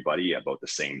to everybody about the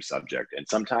same subject. And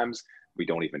sometimes we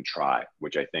don't even try,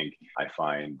 which I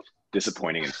find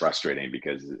disappointing and frustrating,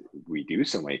 because we do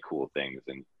so many cool things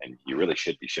and you really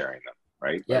should be sharing them,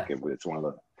 right? Yeah. Like it's one of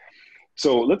the,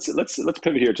 so let's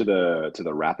pivot here to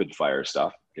the rapid fire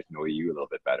stuff, get to know you a little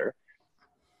bit better.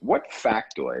 What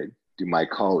factoid do my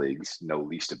colleagues know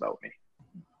least about me?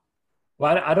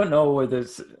 Well, I don't know whether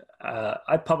this,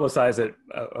 I publicize it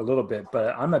a little bit,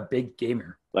 but I'm a big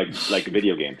gamer. Like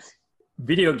video games?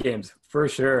 Video games, for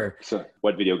sure. So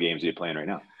what video games are you playing right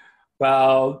now?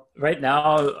 Well, right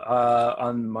now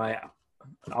on my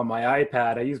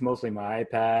iPad, I use mostly my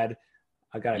iPad.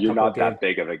 I got You're not that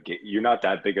big of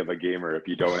a gamer if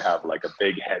you don't have like a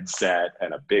big headset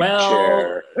and a big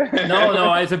chair. no,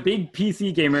 I was a big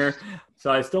PC gamer, so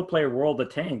I still play World of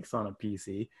Tanks on a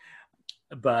PC.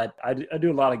 But I do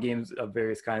a lot of games of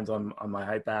various kinds on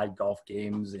my iPad, golf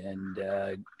games and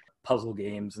puzzle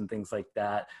games and things like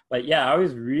that. But yeah, I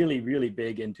was really, really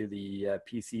big into the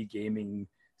PC gaming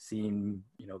scene,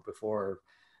 before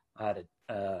I had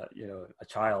a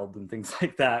child and things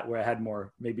like that, where I had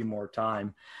maybe more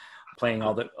time playing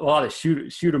a lot of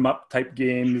shoot 'em up type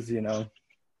games,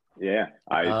 Yeah,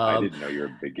 I didn't know you were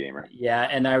a big gamer. Yeah,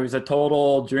 and I was a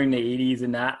total during the 80s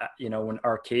and that, when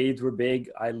arcades were big,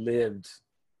 I lived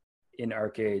in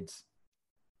arcades.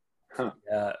 Huh.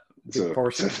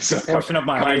 Portion of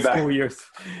my high school years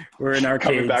were in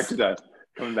arcades.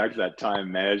 Coming back to that time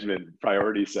management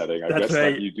priority setting, I That's guess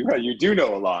right. that you do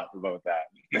know a lot about that.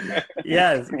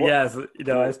 Yes.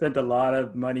 I spent a lot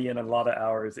of money and a lot of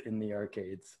hours in the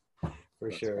arcades, for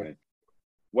That's sure. Funny.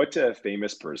 What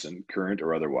famous person, current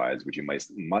or otherwise, would you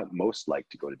most like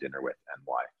to go to dinner with, and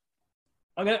why?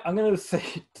 I'm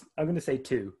gonna say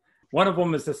two. One of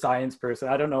them is a science person.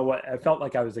 I don't know what I felt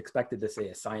like I was expected to say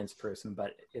a science person,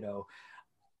 but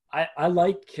I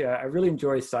really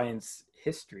enjoy science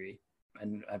history,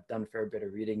 and I've done a fair bit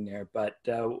of reading there. But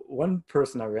one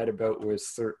person I read about was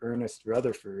Sir Ernest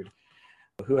Rutherford,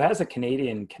 who has a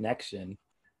Canadian connection.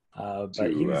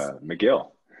 But he was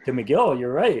McGill. To McGill,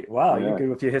 you're right. Wow, Yeah. You're good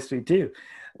with your history too.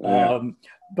 Yeah.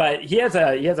 But he has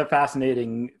a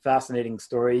fascinating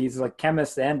story. He's a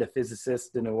chemist and a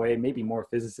physicist in a way, maybe more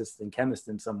physicist than chemist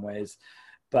in some ways.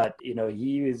 But he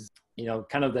was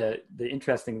kind of the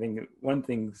interesting thing. One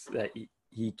thing that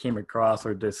he came across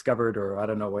or discovered, or I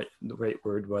don't know what the right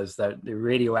word was, that the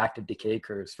radioactive decay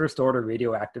curves, first order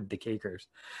radioactive decay curves,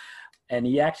 and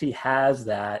he actually has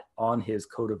that on his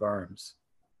coat of arms.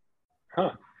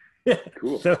 Huh.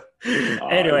 Cool. So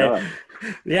anyway,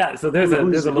 yeah. So there's a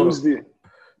little.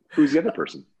 Who's the other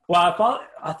person? Well,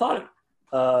 I thought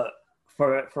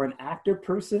for an actor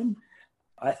person,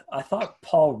 I thought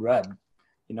Paul Rudd,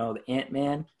 the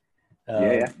Ant-Man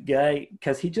guy,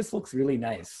 because he just looks really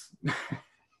nice.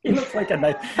 He looks like a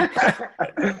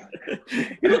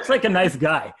nice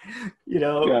guy,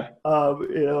 Yeah.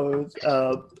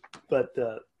 But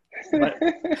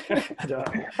I don't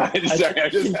know.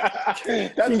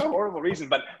 That's a horrible reason,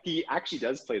 but he actually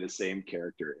does play the same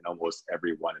character in almost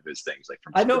every one of his things, like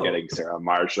from Forgetting Sarah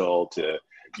Marshall to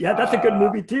that's a good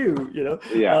movie too.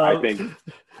 I think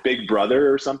Big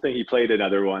Brother or something. He played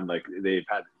another one. Like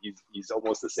he's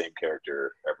almost the same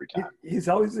character every time. He's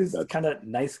always this kind of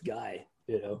nice guy,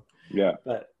 Yeah.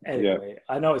 But anyway,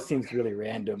 I know it seems really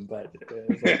random, but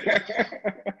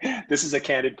this is a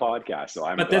candid podcast, so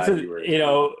I'm but glad this is, you were.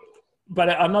 But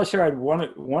I'm not sure I'd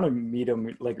want to meet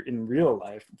him like in real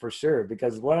life for sure,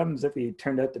 because what happens if he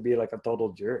turned out to be like a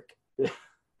total jerk?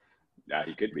 Yeah,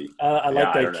 he could be. I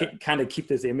like to kind of keep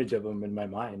this image of him in my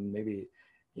mind. Maybe,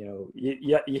 you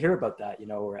hear about that,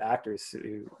 where actors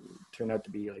who turn out to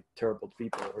be like terrible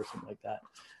people or something like that.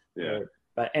 Yeah.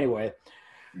 But anyway.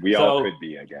 We all could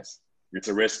be, I guess. It's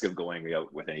a risk of going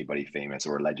out with anybody famous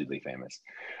or allegedly famous.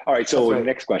 All right, so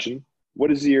Next question.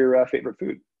 What is your favorite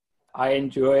food? I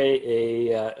enjoy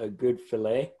a good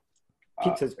filet.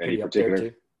 Pizza's pretty up there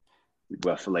too.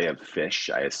 Well, filet of fish,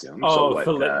 I assume. Oh,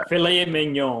 filet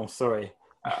mignon, sorry.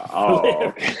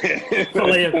 Okay.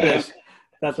 Filet of fish.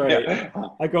 That's right. Yeah.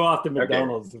 I go off to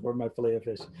McDonald's for my filet of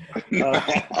fish.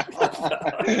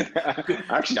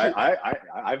 Actually,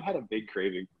 I've had a big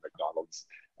craving for McDonald's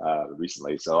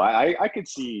recently. So I could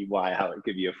see how it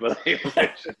could be a filet of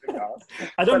fish at the cost.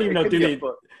 I don't But even it know. could be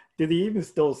Do they even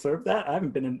still serve that? I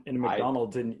haven't been in a I-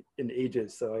 McDonald's in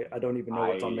ages, so I don't even know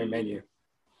what's on their menu.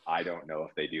 I don't know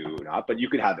if they do or not, but you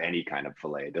could have any kind of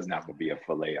fillet. It doesn't have to be a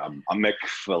fillet, a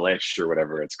McFillish or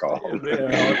whatever it's called.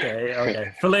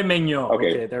 Okay. Filet mignon.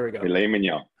 Okay, there we go. Filet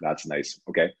mignon. That's nice.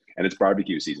 Okay. And it's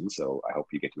barbecue season, so I hope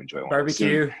you get to enjoy one.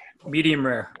 Barbecue, medium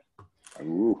rare.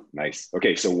 Ooh, nice.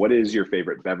 Okay, so what is your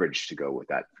favorite beverage to go with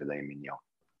that filet mignon?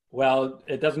 Well,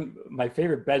 it doesn't. My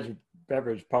favorite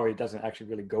beverage probably doesn't actually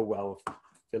really go well with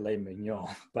filet mignon.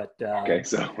 But okay,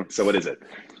 so what is it?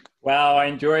 Well, I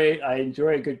enjoy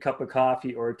a good cup of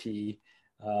coffee or tea,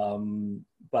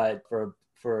 but for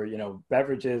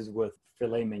beverages with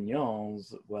filet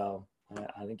mignons, well,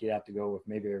 I think you'd have to go with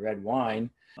maybe a red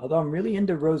wine. Although I'm really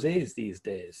into rosés these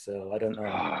days, so I don't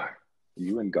know.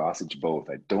 You and Gossage both.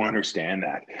 I don't understand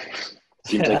that.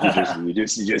 Seems like you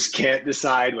just can't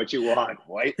decide what you want,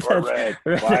 white or red.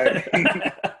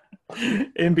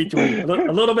 In between, a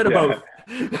little bit of both.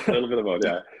 A little bit of both,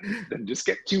 yeah. Then just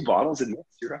get 2 bottles and mix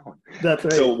your own. That's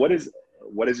right. So what is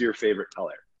your favorite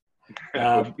color?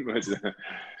 I'm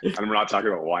not talking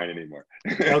about wine anymore.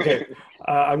 Okay,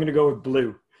 I'm gonna go with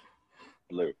blue.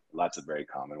 Blue. That's a very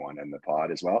common one in the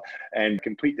pod as well. And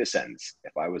complete the sentence.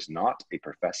 If I was not a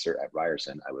professor at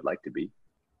Ryerson, I would like to be.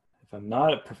 If I'm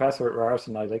not a professor at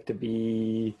Ryerson, I'd like to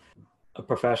be a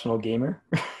professional gamer.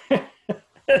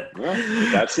 Well,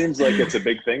 that seems like it's a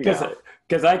big thing now.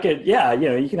 Because I could,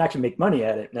 you can actually make money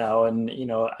at it now, and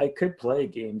I could play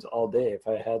games all day if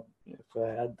I had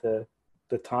the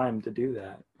time to do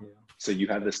that. So you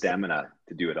have the stamina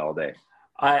to do it all day.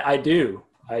 I do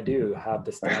have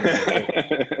the stamina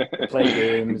to play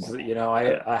games.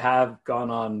 I have gone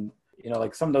on,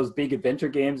 like some of those big adventure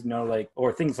games,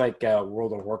 or things like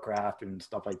World of Warcraft and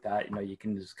stuff like that. You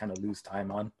can just kind of lose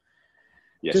time on.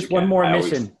 Yes, just one more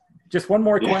mission. Just one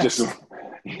more quest.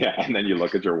 And then you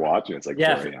look at your watch and it's like 4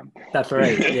 a.m. That's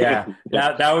right. Yeah,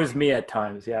 that was me at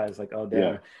times. Yeah, I was like, oh damn. Yeah.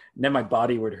 And then my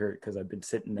body would hurt because I've been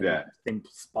sitting in the same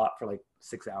spot for like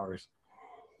 6 hours.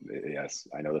 Yes,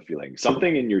 I know the feeling.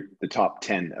 Something in the top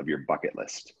 10 of your bucket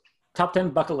list. Top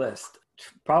 10 bucket list.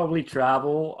 Probably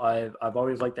travel. I've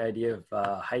always liked the idea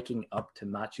of hiking up to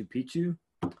Machu Picchu.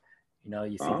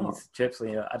 You see these trips.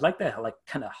 I'd like to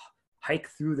kind of hike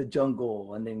through the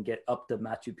jungle and then get up to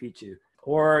Machu Picchu,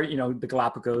 or the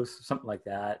Galapagos, something like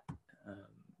that.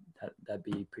 That'd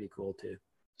be pretty cool too.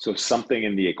 So something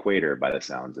in the equator, by the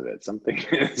sounds of it, something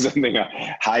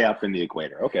high up in the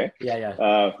equator. Okay.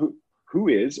 Yeah. Who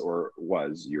is or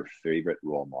was your favorite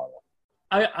role model?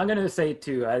 I'm going to say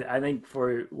too. I think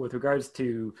with regards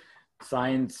to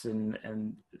science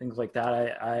and things like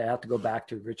that, I have to go back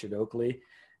to Richard Oakley.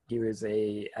 He was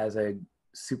as a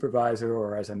supervisor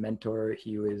or as a mentor,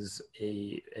 he was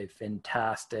a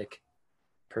fantastic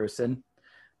person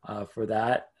for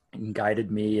that, and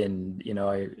guided me. And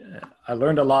I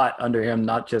learned a lot under him,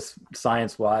 not just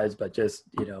science wise, but just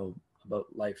about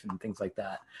life and things like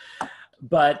that.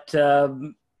 But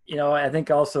I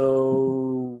think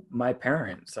also my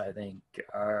parents, I think,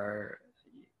 are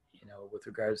with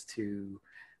regards to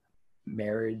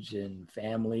marriage and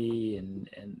family and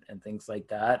things like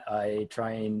that, I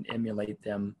try and emulate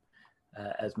them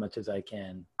as much as I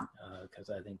can, because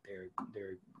I think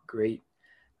they're great.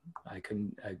 I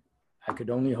could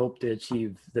only hope to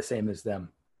achieve the same as them.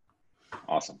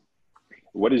 Awesome.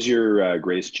 What is your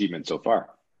greatest achievement so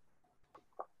far?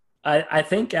 I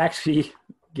think actually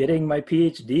getting my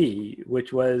PhD,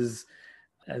 which was,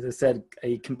 as I said,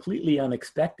 a completely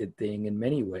unexpected thing in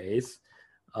many ways.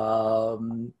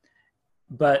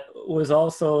 But was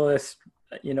also a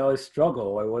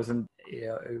struggle. It wasn't,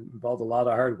 it involved a lot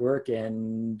of hard work,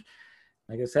 and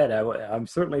like I said, I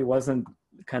certainly wasn't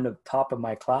kind of top of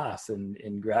my class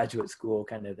in graduate school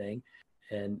kind of thing.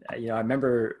 And I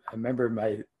remember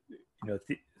my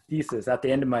thesis at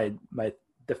the end of my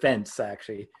defense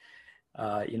actually.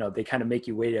 They kind of make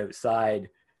you wait outside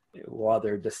while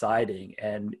they're deciding,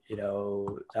 and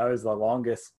that was the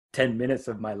longest 10 minutes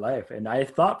of my life, and I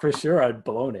thought for sure I'd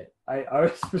blown it. I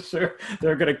was for sure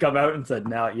they're going to come out and said,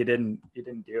 no, you didn't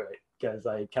do it, because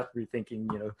I kept rethinking,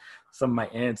 some of my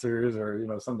answers, or,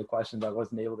 some of the questions I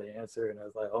wasn't able to answer. And I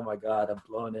was like, oh my God, I'm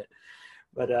blowing it.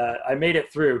 But I made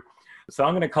it through. So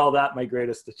I'm going to call that my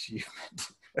greatest achievement.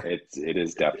 It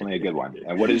is definitely a good one.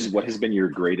 And what has been your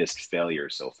greatest failure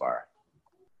so far?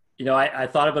 I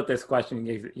thought about this question.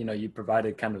 You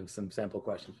provided kind of some sample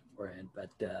questions beforehand, but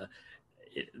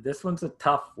this one's a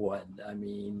tough one. I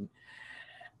mean,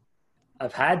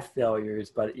 I've had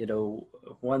failures, but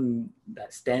one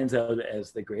that stands out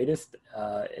as the greatest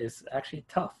is actually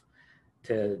tough.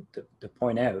 to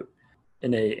point out.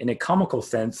 In a comical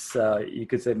sense, you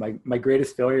could say my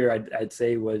greatest failure, I'd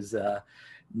say, was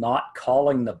not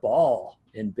calling the ball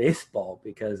in baseball,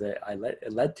 because it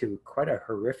led to quite a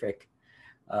horrific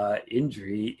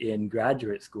injury in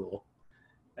graduate school.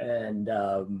 And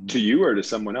to you or to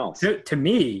someone else? To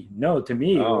me,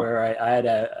 Oh. where I had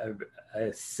a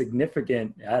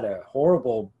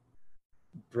horrible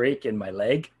break in my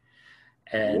leg,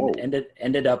 and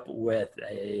ended up with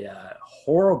a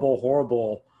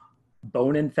horrible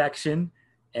bone infection,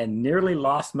 and nearly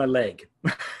lost my leg.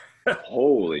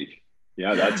 Holy,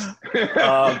 yeah, that's.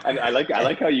 And I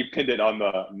like how you pinned it on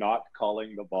the not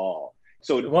calling the ball.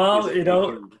 So, well,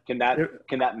 can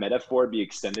that metaphor be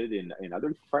extended in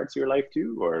other parts of your life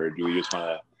too, or do we just want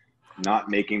to not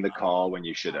making the call when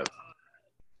you should have?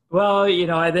 Well,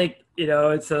 I think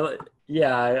it's I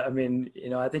mean,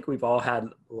 I think we've all had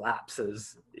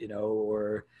lapses,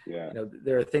 or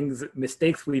there are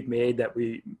mistakes we've made that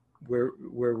where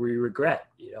we regret,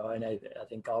 and I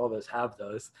think all of us have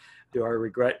those. Do I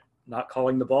regret not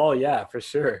calling the ball? Yeah, for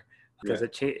sure, because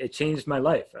it changed my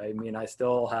life. I mean, I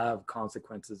still have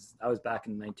consequences. I was back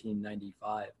in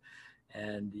 1995,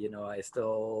 and it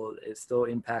still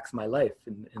impacts my life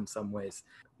in some ways.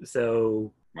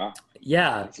 So wow.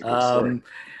 Yeah,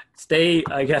 stay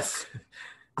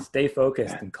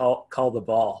focused and call the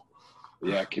ball.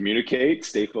 Yeah, communicate,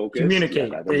 stay focused.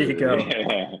 Communicate. Yeah, there you go.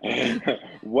 Yeah.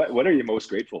 What are you most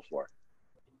grateful for?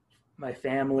 My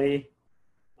family.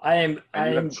 I am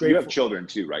grateful. You have children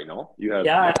too, right, Noel?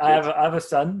 I have a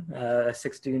son, a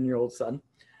 16-year-old son.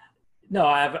 No,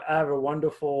 I have a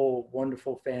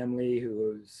wonderful family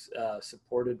who has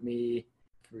supported me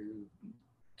through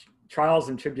trials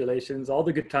and tribulations, all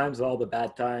the good times, all the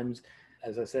bad times.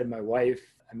 As I said, my wife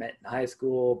I met in high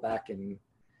school back in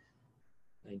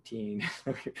 80.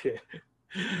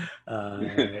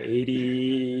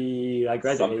 I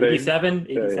graduated 87.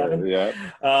 Yeah.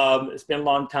 It's been a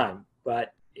long time,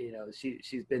 but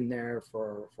she's been there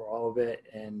for all of it,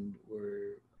 and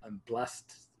I'm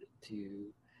blessed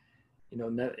to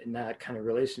in that kind of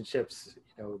relationships,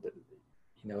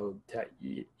 you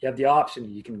have the option.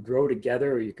 You can grow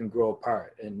together or you can grow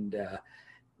apart, and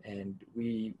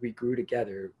we grew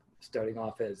together, starting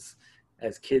off as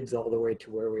kids all the way to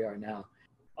where we are now.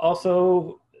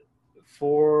 Also,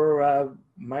 for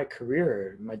my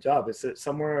career, my job, it's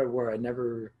somewhere where I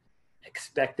never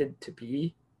expected to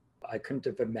be. I couldn't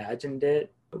have imagined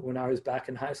it when I was back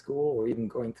in high school or even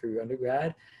going through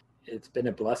undergrad. It's been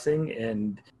a blessing,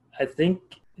 and I think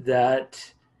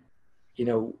that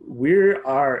we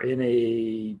are in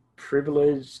a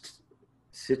privileged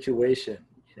situation.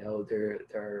 There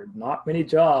are not many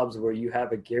jobs where you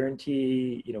have a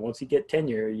guarantee. Once you get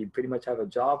tenure, you pretty much have a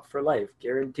job for life,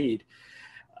 guaranteed.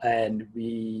 And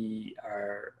we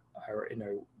are in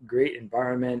a great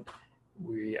environment.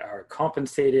 We are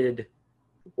compensated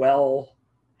well,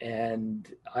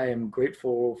 and I am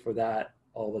grateful for that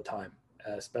all the time,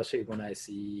 especially when I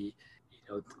see,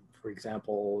 for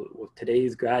example, with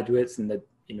today's graduates and the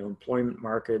employment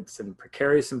markets and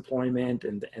precarious employment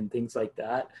and things like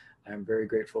that. I'm very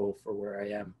grateful for where I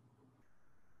am.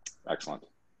 Excellent.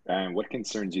 And what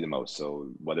concerns you the most?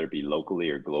 So whether it be locally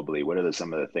or globally, what are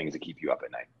some of the things that keep you up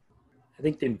at night? I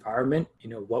think the environment,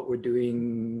 what we're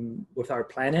doing with our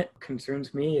planet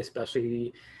concerns me,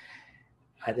 especially.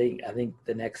 I think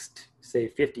the next, say,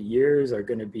 50 years are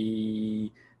going to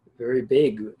be very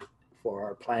big for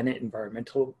our planet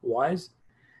environmental wise.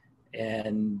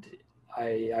 And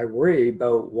I worry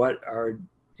about what our,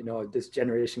 this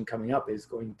generation coming up is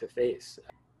going to face.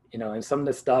 And some of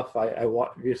the stuff I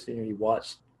recently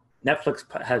watched, Netflix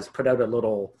has put out a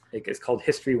little, it's called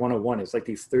History 101. It's like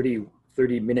these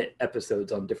 30-minute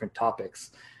episodes on different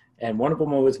topics. And one of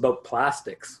them was about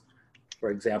plastics, for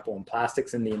example, and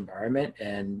plastics in the environment.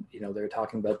 And, they're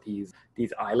talking about these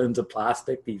islands of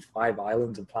plastic, these 5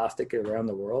 islands of plastic around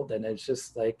the world. And it's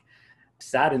just like,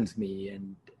 saddens me.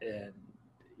 And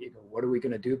what are we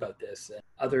going to do about this? And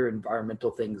other environmental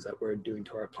things that we're doing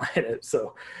to our planet.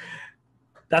 So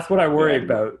that's what I worry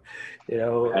about,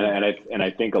 And I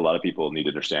think a lot of people need to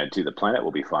understand too, the planet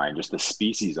will be fine. Just the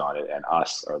species on it and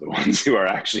us are the ones who are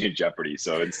actually in jeopardy.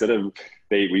 So instead of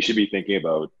we should be thinking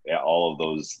about all of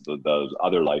those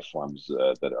other life forms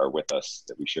that are with us,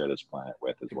 that we share this planet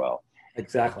with as well.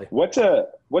 Exactly. What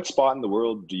spot in the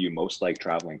world do you most like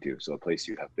traveling to? So a place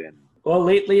you have been. Well,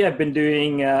 lately I've been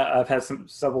doing. I've had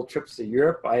several trips to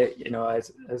Europe. I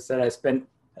said, I spent.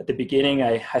 At the beginning,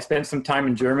 I spent some time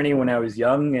in Germany when I was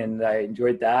young, and I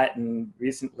enjoyed that. And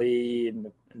recently, in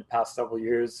the past several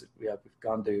years, we've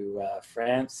gone to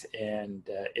France and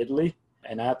Italy.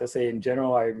 And I have to say, in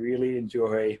general, I really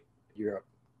enjoy Europe.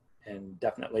 And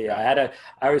definitely I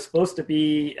was supposed to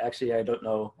be, actually, I don't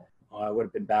know, I would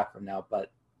have been back from now,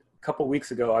 but a couple of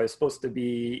weeks ago, I was supposed to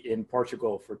be in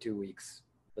Portugal for 2 weeks,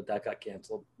 but that got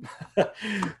canceled. I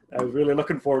was really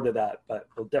looking forward to that, but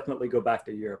we'll definitely go back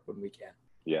to Europe when we can.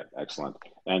 Yeah, excellent.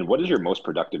 And what is your most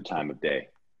productive time of day?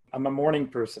 I'm a morning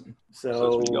person. So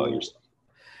that's when you go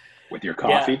with your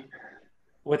coffee?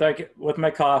 Yeah, with my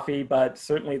coffee, but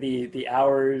certainly the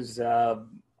hours, up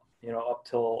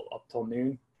till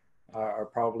noon are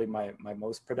probably my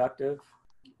most productive.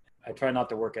 I try not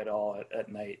to work at all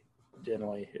at night,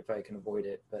 generally, if I can avoid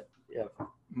it. But yeah,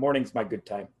 morning's my good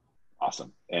time.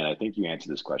 Awesome. And I think you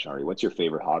answered this question already. What's your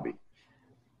favorite hobby?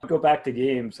 I'll go back to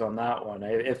games on that one.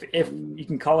 If you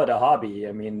can call it a hobby,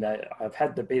 I mean, I've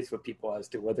had debates with people as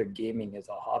to whether gaming is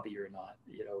a hobby or not,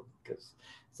 because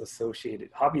it's associated.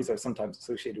 Hobbies are sometimes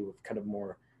associated with kind of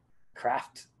more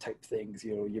craft type things.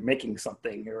 You're making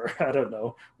something, or I don't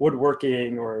know,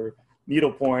 woodworking or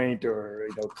needlepoint, or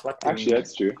collecting. Actually,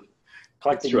 that's true.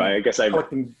 Collecting, that's true. I guess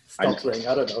collecting something.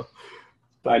 I don't know.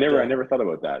 But, I never thought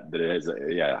about that. That it is,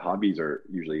 hobbies are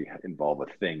usually involve a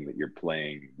thing that you're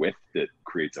playing with that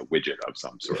creates a widget of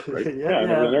some sort, right? I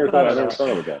never thought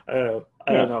about that.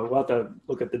 I don't know. We'll have to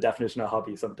look at the definition of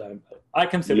hobby sometime. I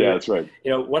consider, that's right.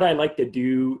 What I like to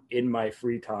do in my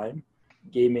free time,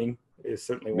 gaming is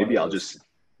certainly one. Maybe I'll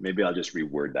just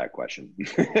reword that question.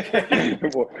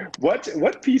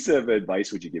 What piece of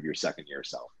advice would you give your second year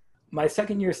self? My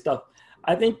second year stuff,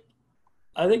 I think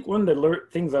one of the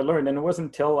things I learned, and it wasn't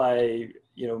until I,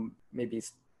 maybe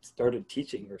started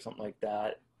teaching or something like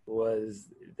that, was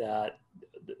that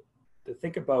to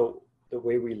think about the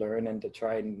way we learn and to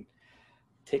try and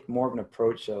take more of an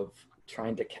approach of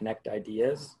trying to connect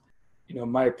ideas.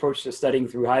 My approach to studying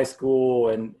through high school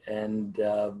and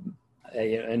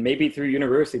maybe through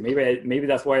university, maybe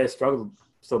that's why I struggled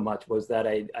so much, was that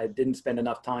I didn't spend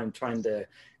enough time trying to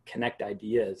connect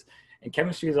ideas. And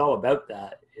chemistry is all about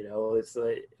that. It's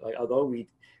like although we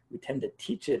tend to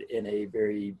teach it in a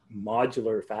very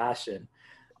modular fashion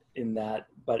in that,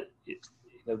 but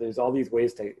there's all these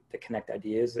ways to connect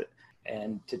ideas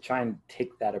and to try and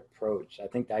take that approach. I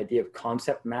think the idea of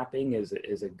concept mapping is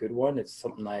a good one. It's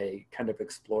something I kind of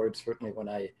explored certainly when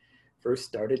I first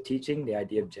started teaching, the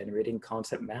idea of generating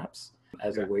concept maps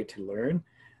as a way to learn.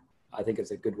 I think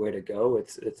it's a good way to go.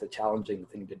 It's a challenging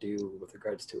thing to do with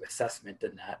regards to assessment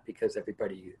and that, because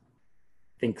everybody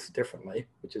thinks differently,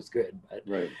 which is good. But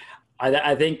right.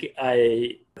 I think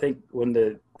one of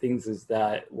the things is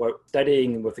that what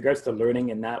studying with regards to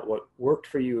learning and that what worked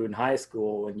for you in high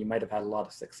school and you might have had a lot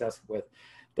of success with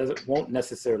won't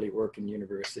necessarily work in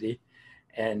university,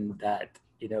 and that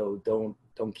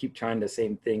don't keep trying the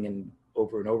same thing and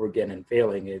over again and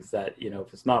failing. Is that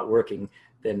if it's not working,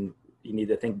 then you need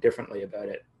to think differently about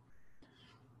it.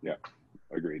 Yeah,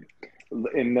 agreed.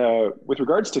 And with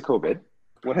regards to COVID,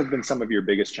 what have been some of your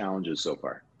biggest challenges so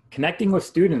far? Connecting with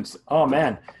students. Oh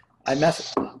man, I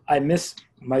miss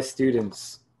my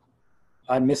students.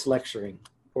 I miss lecturing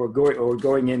or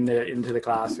going into the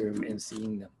classroom and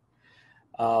seeing them.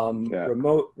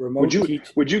 Remote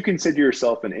Would you consider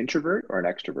yourself an introvert or an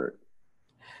extrovert?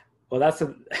 Well, that's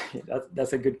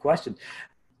a good question.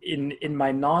 In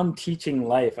my non-teaching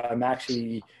life, I'm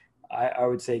actually, I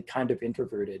would say, kind of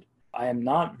introverted. I am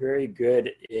not very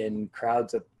good in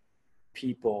crowds of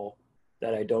people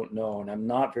that I don't know, and I'm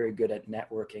not very good at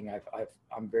networking.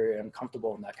 I'm very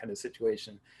uncomfortable in that kind of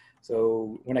situation.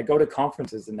 So when I go to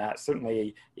conferences and that,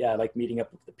 certainly, I like meeting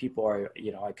up with the people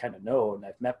I kind of know and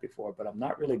I've met before, but I'm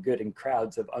not really good in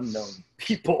crowds of unknown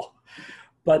people.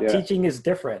 But teaching is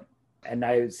different. And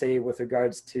I would say with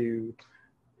regards to,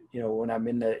 when I'm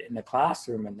in the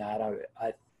classroom and that,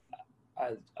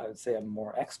 I would say I'm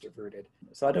more extroverted.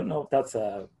 So I don't know if that's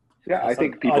I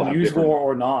think people unusual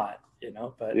or not.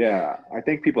 But I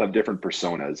think people have different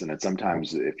personas, and it's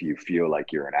sometimes if you feel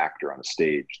like you're an actor on a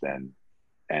stage, then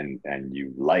and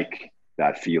you like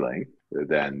that feeling,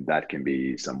 then that can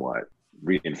be somewhat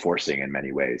reinforcing in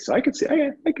many ways. So I could see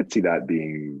that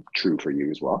being true for you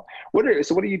as well. What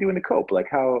are you doing to cope? Like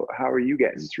how are you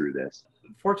getting through this?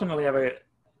 Fortunately,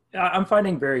 I'm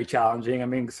finding very challenging. I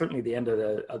mean, certainly the end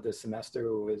of the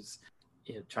semester was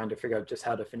trying to figure out just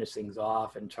how to finish things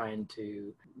off and trying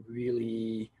to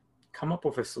really come up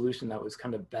with a solution that was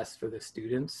kind of best for the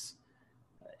students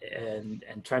and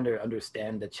trying to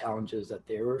understand the challenges that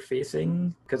they were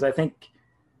facing. Because I think,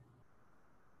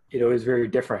 it was very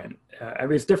different.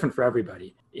 It's different for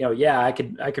everybody. I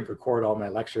could record all my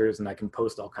lectures and I can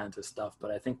post all kinds of stuff,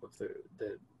 but I think with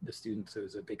the students, it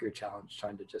was a bigger challenge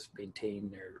trying to just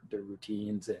maintain their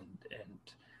routines and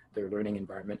their learning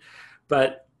environment.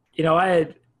 But, I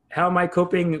how am I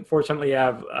coping? Fortunately, I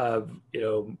have,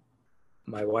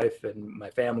 my wife and my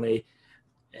family,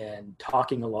 and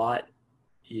talking a lot.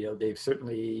 They've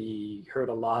certainly heard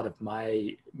a lot of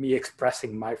me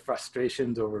expressing my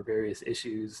frustrations over various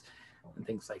issues and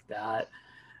things like that.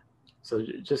 So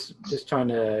just trying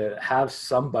to have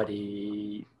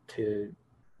somebody to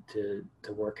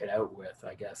work it out with,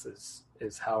 I guess, is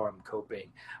how I'm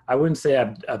coping. I wouldn't say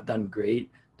I've done great.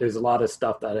 There's a lot of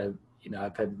stuff that I've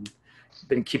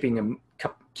been keeping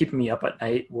me up at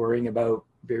night worrying about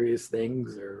various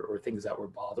things or things that were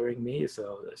bothering me.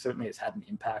 So certainly it's had an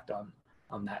impact on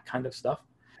that kind of stuff.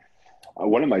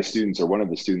 One of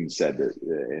the students said that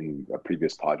in a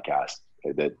previous podcast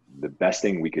that the best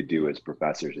thing we could do as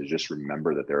professors is just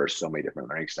remember that there are so many different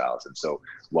learning styles. And so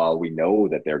while we know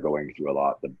that they're going through a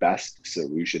lot, the best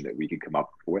solution that we can come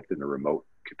up with in a remote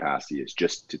capacity is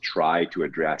just to try to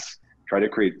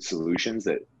create solutions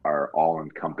that are all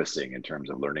encompassing in terms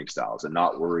of learning styles and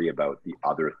not worry about the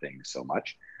other things so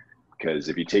much. Because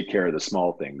if you take care of the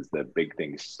small things, the big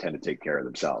things tend to take care of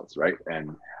themselves, right?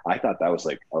 And I thought I was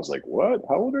like, what?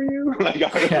 How old are you?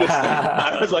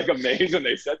 I was like amazed when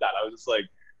they said that. I was just like,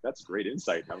 that's great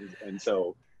insight. And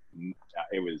so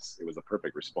it was a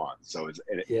perfect response. So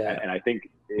and I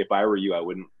think if I were you, I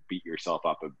wouldn't beat yourself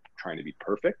up of trying to be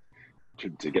perfect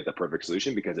to get the perfect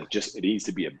solution, because it needs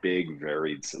to be a big,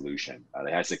 varied solution.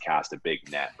 It has to cast a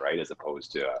big net, right, as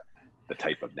opposed to the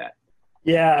type of net.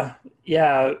 Yeah,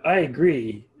 I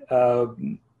agree. I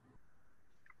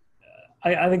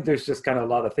think there's just kind of a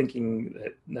lot of thinking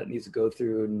that needs to go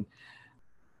through, and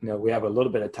we have a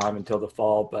little bit of time until the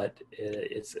fall, but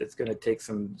it's going to take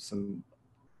a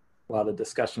lot of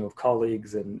discussion with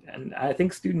colleagues, and I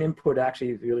think student input actually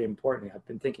is really important. I've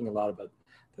been thinking a lot about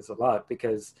this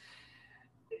because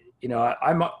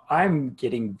I'm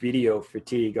getting video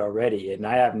fatigue already, and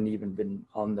I haven't even been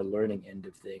on the learning end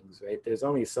of things, right? There's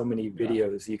only so many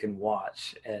videos you can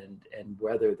watch, and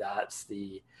whether that's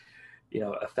the,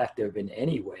 effective in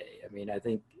any way. I mean, I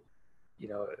think, it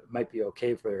might be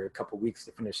okay for a couple of weeks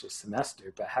to finish a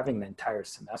semester, but having the entire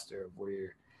semester where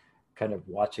you're kind of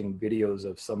watching videos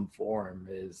of some form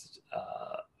is,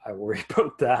 I worry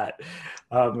about that,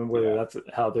 and whether that's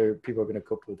how people are going to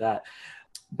cope with that.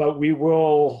 But we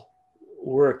will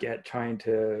work at trying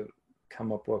to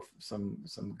come up with some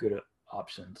good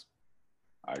options.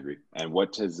 I agree. And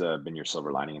what has been your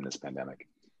silver lining in this pandemic?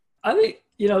 I think,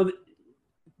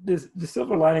 the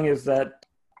silver lining is that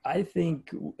I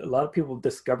think a lot of people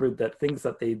discovered that things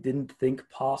that they didn't think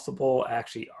possible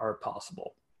actually are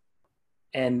possible.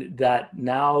 And that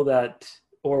now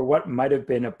or what might have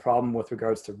been a problem with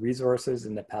regards to resources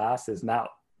in the past is now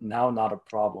not a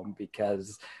problem,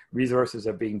 because resources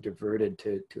are being diverted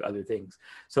to other things.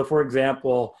 So for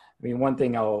example, I mean, one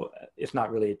thing it's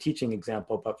not really a teaching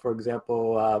example, but for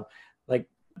example, like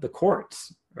the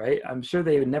courts, right? I'm sure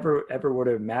they never ever would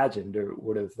have imagined or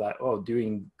would have thought,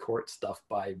 doing court stuff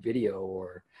by video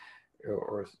or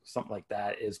something like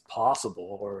that is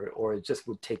possible, or it just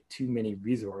would take too many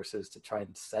resources to try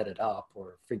and set it up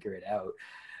or figure it out.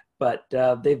 But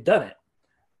they've done it,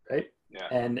 right? Yeah.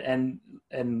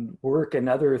 And work and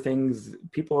other things,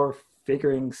 people are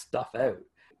figuring stuff out,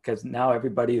 because now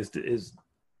everybody is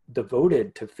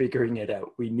devoted to figuring it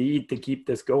out. We need to keep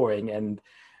this going, and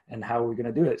how we're going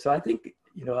to do it. So I think,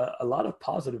 a lot of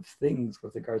positive things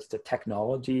with regards to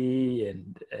technology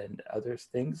and other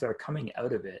things are coming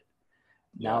out of it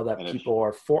now that people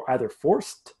are either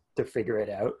forced to figure it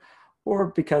out,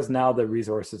 or because now the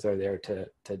resources are there to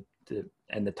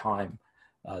and the time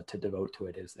to devote to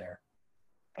it is there.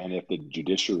 And if the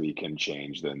judiciary can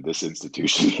change, then this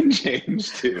institution can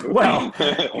change too. Well,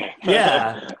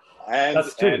 yeah,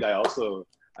 that's true. And I also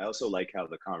like how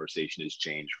the conversation has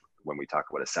changed when we talk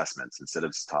about assessments. Instead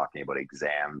of talking about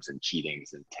exams and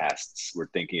cheatings and tests, we're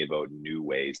thinking about new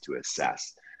ways to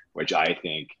assess, which I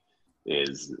think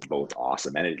is both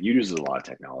awesome, and it uses a lot of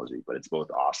technology, but it's both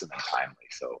awesome and timely.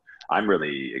 So I'm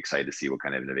really excited to see what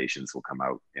kind of innovations will come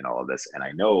out in all of this. And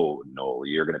I know, Noel,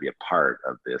 you're going to be a part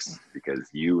of this because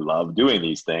you love doing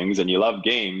these things and you love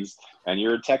games, and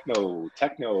you're a techno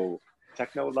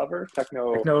lover.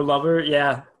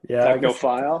 Yeah.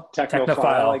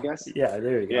 Technophile, I guess. Yeah,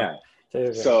 there you go. Yeah. There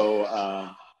you go. So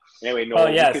anyway, Noel. Oh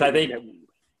yes, I think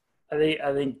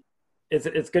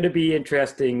it's going to be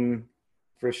interesting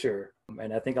for sure.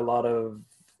 And I think a lot of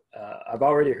I've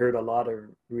already heard a lot of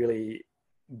really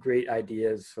great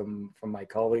ideas from my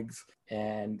colleagues,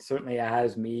 and certainly it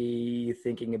has me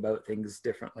thinking about things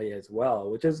differently as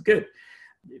well, which is good,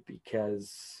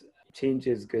 because change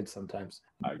is good sometimes.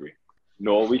 I agree.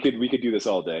 Noel, we could do this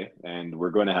all day, and we're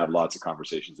going to have lots of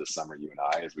conversations this summer, you and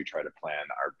I, as we try to plan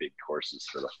our big courses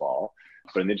for the fall.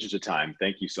 But in the interest of time,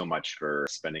 thank you so much for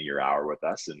spending your hour with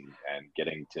us and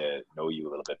getting to know you a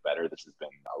little bit better. This has been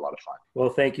a lot of fun. Well,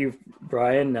 thank you,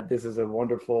 Brian. This is a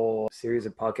wonderful series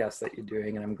of podcasts that you're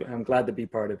doing, and I'm glad to be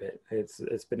part of it.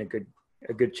 It's been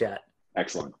a good chat.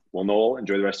 Excellent. Well, Noel,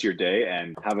 enjoy the rest of your day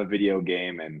and have a video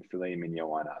game and filet mignon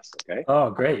on us, okay? Oh,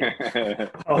 great.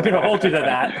 I'm going to hold you to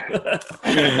that.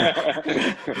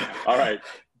 All right.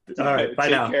 All right. Bye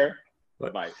now. Take care.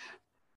 Bye.